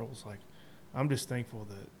his girls, like I'm just thankful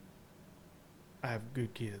that I have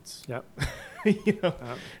good kids. Yep.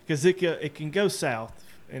 Because it can go south,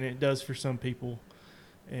 and it does for some people.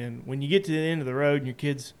 And when you get to the end of the road and your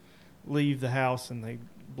kids leave the house and they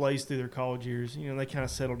blaze through their college years, they kind of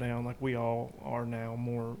settle down like we all are now.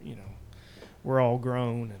 More, we're all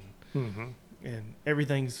grown and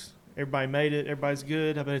everybody made it. Everybody's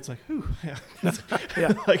good. I bet it's like, whew, yeah.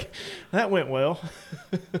 Like that went well.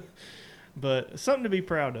 But something to be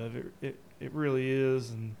proud of. It really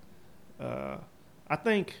is, and I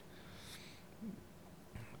think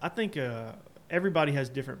everybody has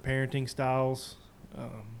different parenting styles.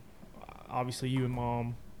 Obviously, you and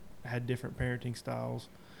Mom had different parenting styles,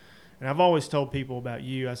 and I've always told people about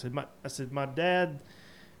you. I said my dad,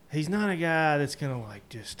 he's not a guy that's gonna like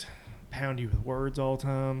just pound you with words all the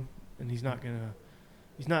time, and he's not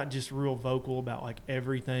just real vocal about like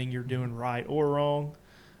everything you're doing right or wrong.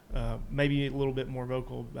 Maybe a little bit more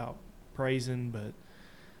vocal about praising, but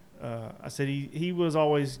I said he was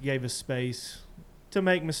always gave us space to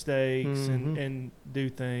make mistakes and do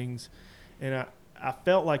things. And I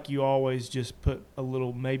felt like you always just put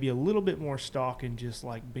maybe a little bit more stock in just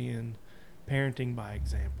like being parenting by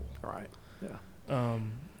example. Right. Yeah.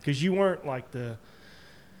 Because you weren't like the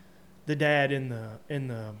dad in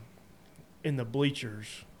the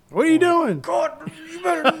bleachers. What are you doing? God, you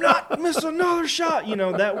better not miss another shot.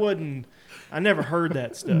 That wasn't. I never heard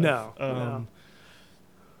that stuff. No.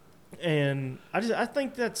 And I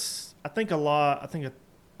think I'll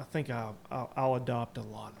adopt a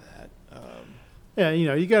lot of that. Yeah,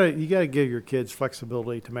 you gotta give your kids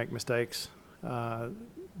flexibility to make mistakes.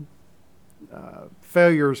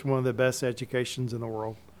 Failure is one of the best educations in the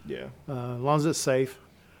world. Yeah. As long as it's safe,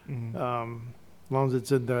 Mm-hmm. as long as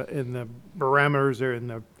it's in the parameters or in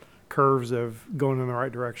the curves of going in the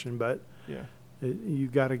right direction. But Yeah. you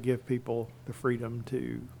got to give people the freedom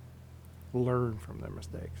to learn from their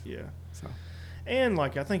mistakes. Yeah. So. And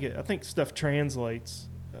like I think stuff translates.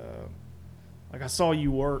 Like I saw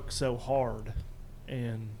you work so hard,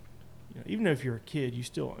 and even if you're a kid, you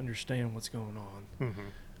still understand what's going on.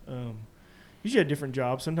 Mm-hmm. You had different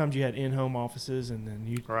jobs. Sometimes you had in-home offices, and then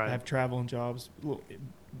you have traveling jobs,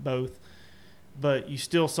 both. But you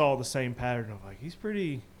still saw the same pattern of like he's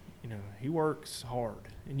pretty, he works hard,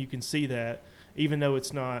 and you can see that even though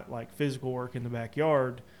it's not like physical work in the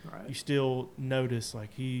backyard. Right. You still notice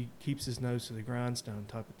like he keeps his nose to the grindstone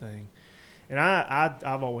type of thing. And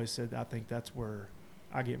I've always said I think that's where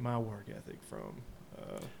I get my work ethic from,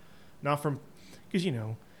 not from because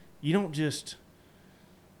you don't just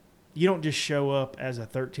show up as a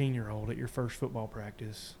 13-year-old at your first football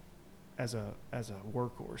practice as a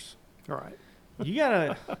workhorse. All right. You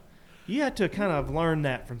had to kind of learn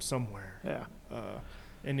that from somewhere. Yeah.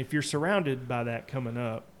 And if you're surrounded by that coming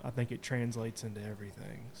up, I think it translates into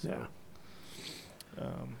everything. So, yeah.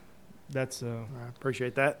 That's I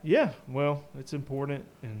appreciate that. Yeah, well, it's important.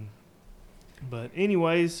 But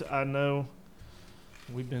anyways, I know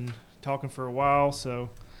we've been talking for a while, so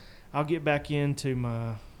I'll get back into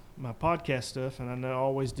my podcast stuff, and I know I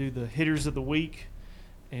always do the hitters of the week.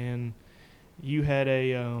 And you had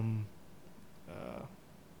a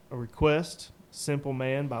request, "Simple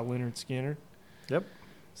Man" by Leonard Skinner. Yep.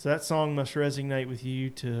 So that song must resonate with you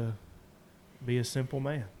to be a simple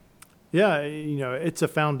man. Yeah, it's a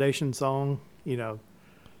foundation song.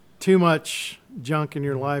 Too much junk in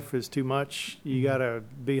your life is too much. You got to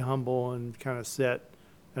be humble and kind of set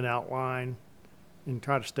an outline and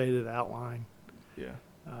try to stay to the outline.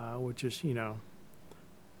 Yeah. Which is,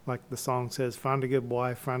 like the song says, find a good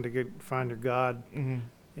wife, find your God,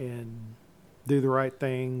 and do the right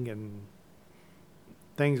thing, and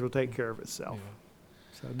things will take care of itself. Yeah.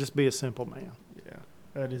 So just be a simple man. Yeah.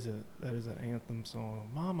 That is an anthem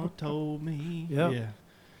song. Mama told me. Yep. Yeah.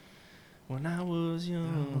 When I was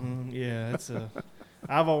young. Yeah,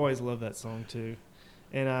 I've always loved that song too.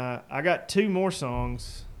 And I got two more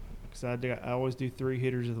songs because I always do 3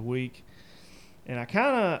 hitters of the week. And I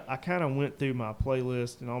kind of went through my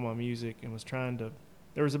playlist and all my music and was trying to.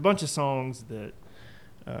 There was a bunch of songs that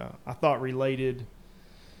I thought related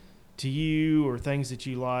to you or things that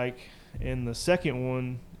you like. And the second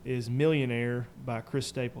one is "Millionaire" by Chris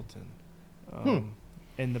Stapleton.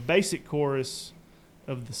 And the basic chorus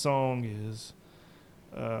of the song is,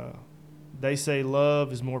 they say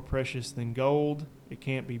love is more precious than gold. It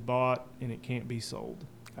can't be bought and it can't be sold.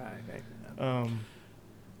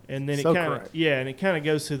 And then it kind of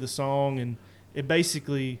goes through the song, and it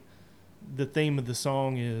basically, the theme of the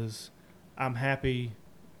song is, I'm happy,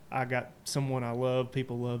 I got someone I love,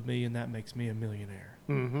 people love me, and that makes me a millionaire.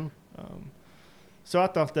 Mm-hmm. So I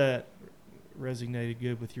thought that resonated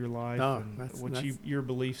good with your life and your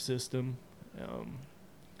belief system,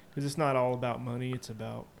 because it's not all about money; it's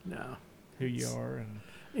about who you are. And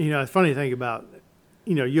the funny thing about,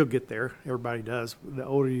 you'll get there. Everybody does. The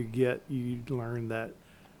older you get, you learn that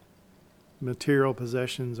material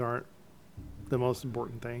possessions aren't the most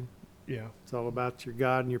important thing. Yeah, it's all about your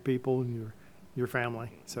God and your people and your family.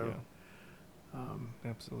 So,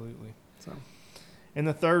 absolutely. So, and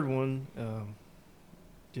the third one,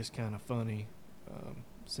 just kind of funny,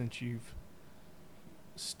 since you've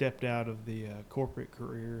stepped out of the corporate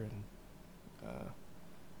career and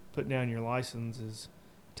put down your license, is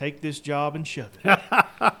 "Take This Job and Shove It"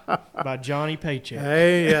 by Johnny Paycheck.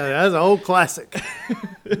 Hey, yeah, that's an old classic.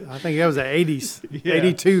 I think that was the 80s,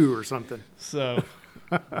 82 or something. So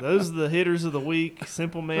those are the hitters of the week.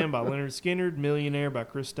 "Simple Man" by Leonard Skinner, "Millionaire" by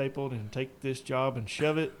Chris Stapleton, and "Take This Job and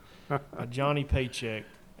Shove It" by Johnny Paycheck.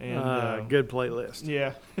 And good playlist.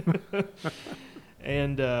 Yeah.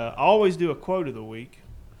 And I always do a quote of the week.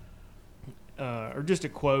 or just a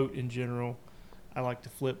quote in general, I like to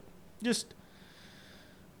flip. Just,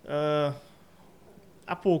 I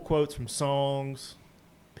pull quotes from songs,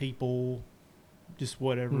 people, just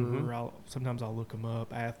whatever. Mm-hmm. Sometimes I'll look them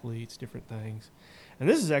up, athletes, different things. And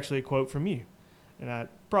this is actually a quote from you. And I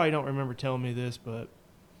probably don't remember telling me this, but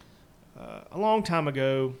a long time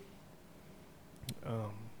ago,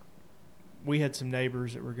 we had some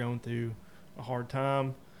neighbors that were going through a hard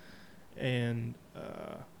time, and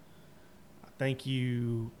I think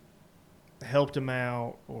you helped them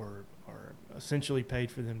out or essentially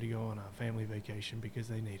paid for them to go on a family vacation because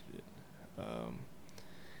they needed it.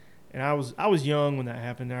 And I was young when that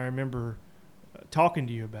happened. I remember talking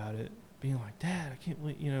to you about it, being like, Dad, I can't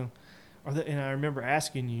believe, and I remember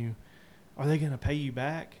asking you, are they going to pay you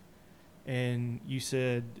back? And you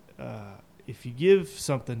said, if you give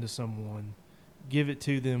something to someone, give it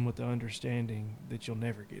to them with the understanding that you'll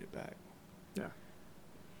never get it back. Yeah.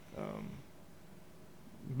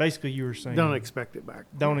 Basically, you were saying, don't expect it back.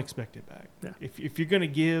 Don't expect it back. Yeah. If you're going to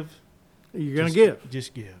give, you're going to give.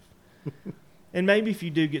 Just give. And maybe if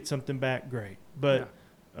you do get something back, great. But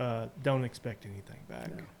don't expect anything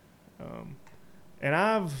back. Yeah. And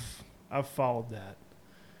I've followed that.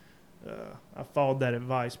 I followed that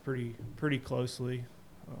advice pretty closely,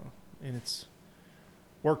 and it's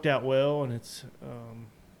worked out well. And it's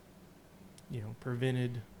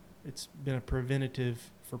prevented. It's been a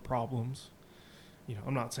preventative for problems.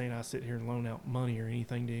 I'm not saying I sit here and loan out money or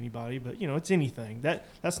anything to anybody, but it's anything.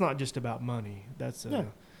 That's not just about money. That's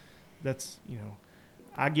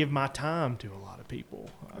I give my time to a lot of people.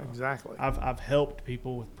 Exactly. I've helped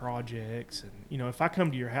people with projects, and if I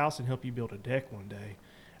come to your house and help you build a deck one day,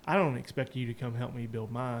 I don't expect you to come help me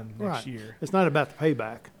build mine next year. It's not about the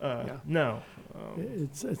payback. No.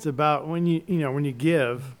 It's about when you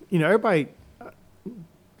give. Everybody.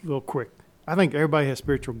 Real quick, I think everybody has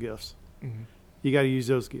spiritual gifts. Mm-hmm. You got to use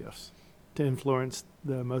those gifts to influence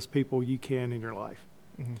the most people you can in your life.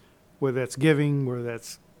 Mm-hmm. Whether that's giving, whether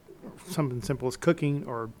that's something simple as cooking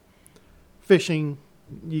or fishing,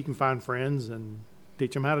 you can find friends and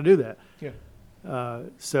teach them how to do that. Yeah.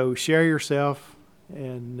 So share yourself,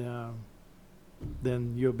 and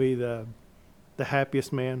then you'll be the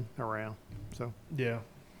happiest man around. So yeah.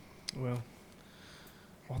 Well,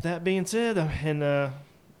 that being said, and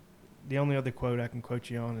the only other quote I can quote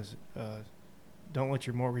you on is, don't let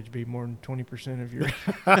your mortgage be more than 20% of your.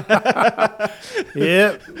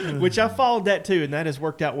 Yep. Which I followed that too, and that has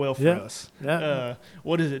worked out well for us. Yeah.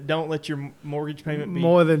 What is it? Don't let your mortgage payment be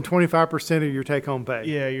more than 25% of your take-home pay.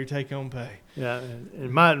 Yeah, your take-home pay. Yeah,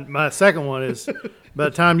 and my second one is, by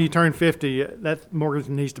the time you turn 50, that mortgage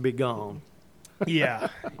needs to be gone. Yeah.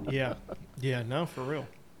 No, for real.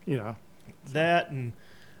 That and.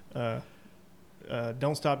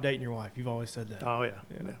 Don't stop dating your wife. You've always said that. Oh yeah.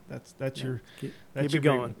 That's your keep your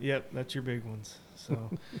going. Yep, that's your big ones. So,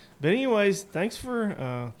 but anyways, thanks for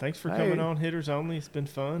coming on Hitters Only. It's been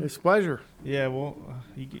fun. It's a pleasure. Yeah, well,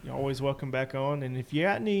 you're always welcome back on. And if you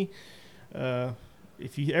got any,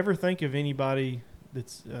 if you ever think of anybody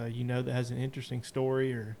that's that has an interesting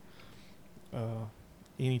story or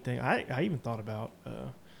anything, I even thought about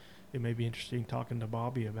it may be interesting talking to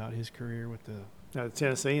Bobby about his career with the.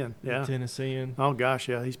 Tennessean, yeah. Tennessean. Oh, gosh,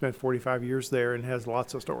 yeah. He spent 45 years there and has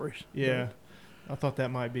lots of stories. Yeah. I thought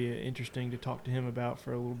that might be interesting to talk to him about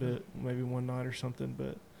for a little bit, maybe one night or something.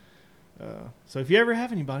 But so if you ever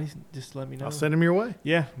have anybody, just let me know. I'll send him your way.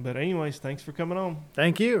 Yeah. But anyways, thanks for coming on.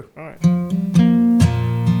 Thank you. All right.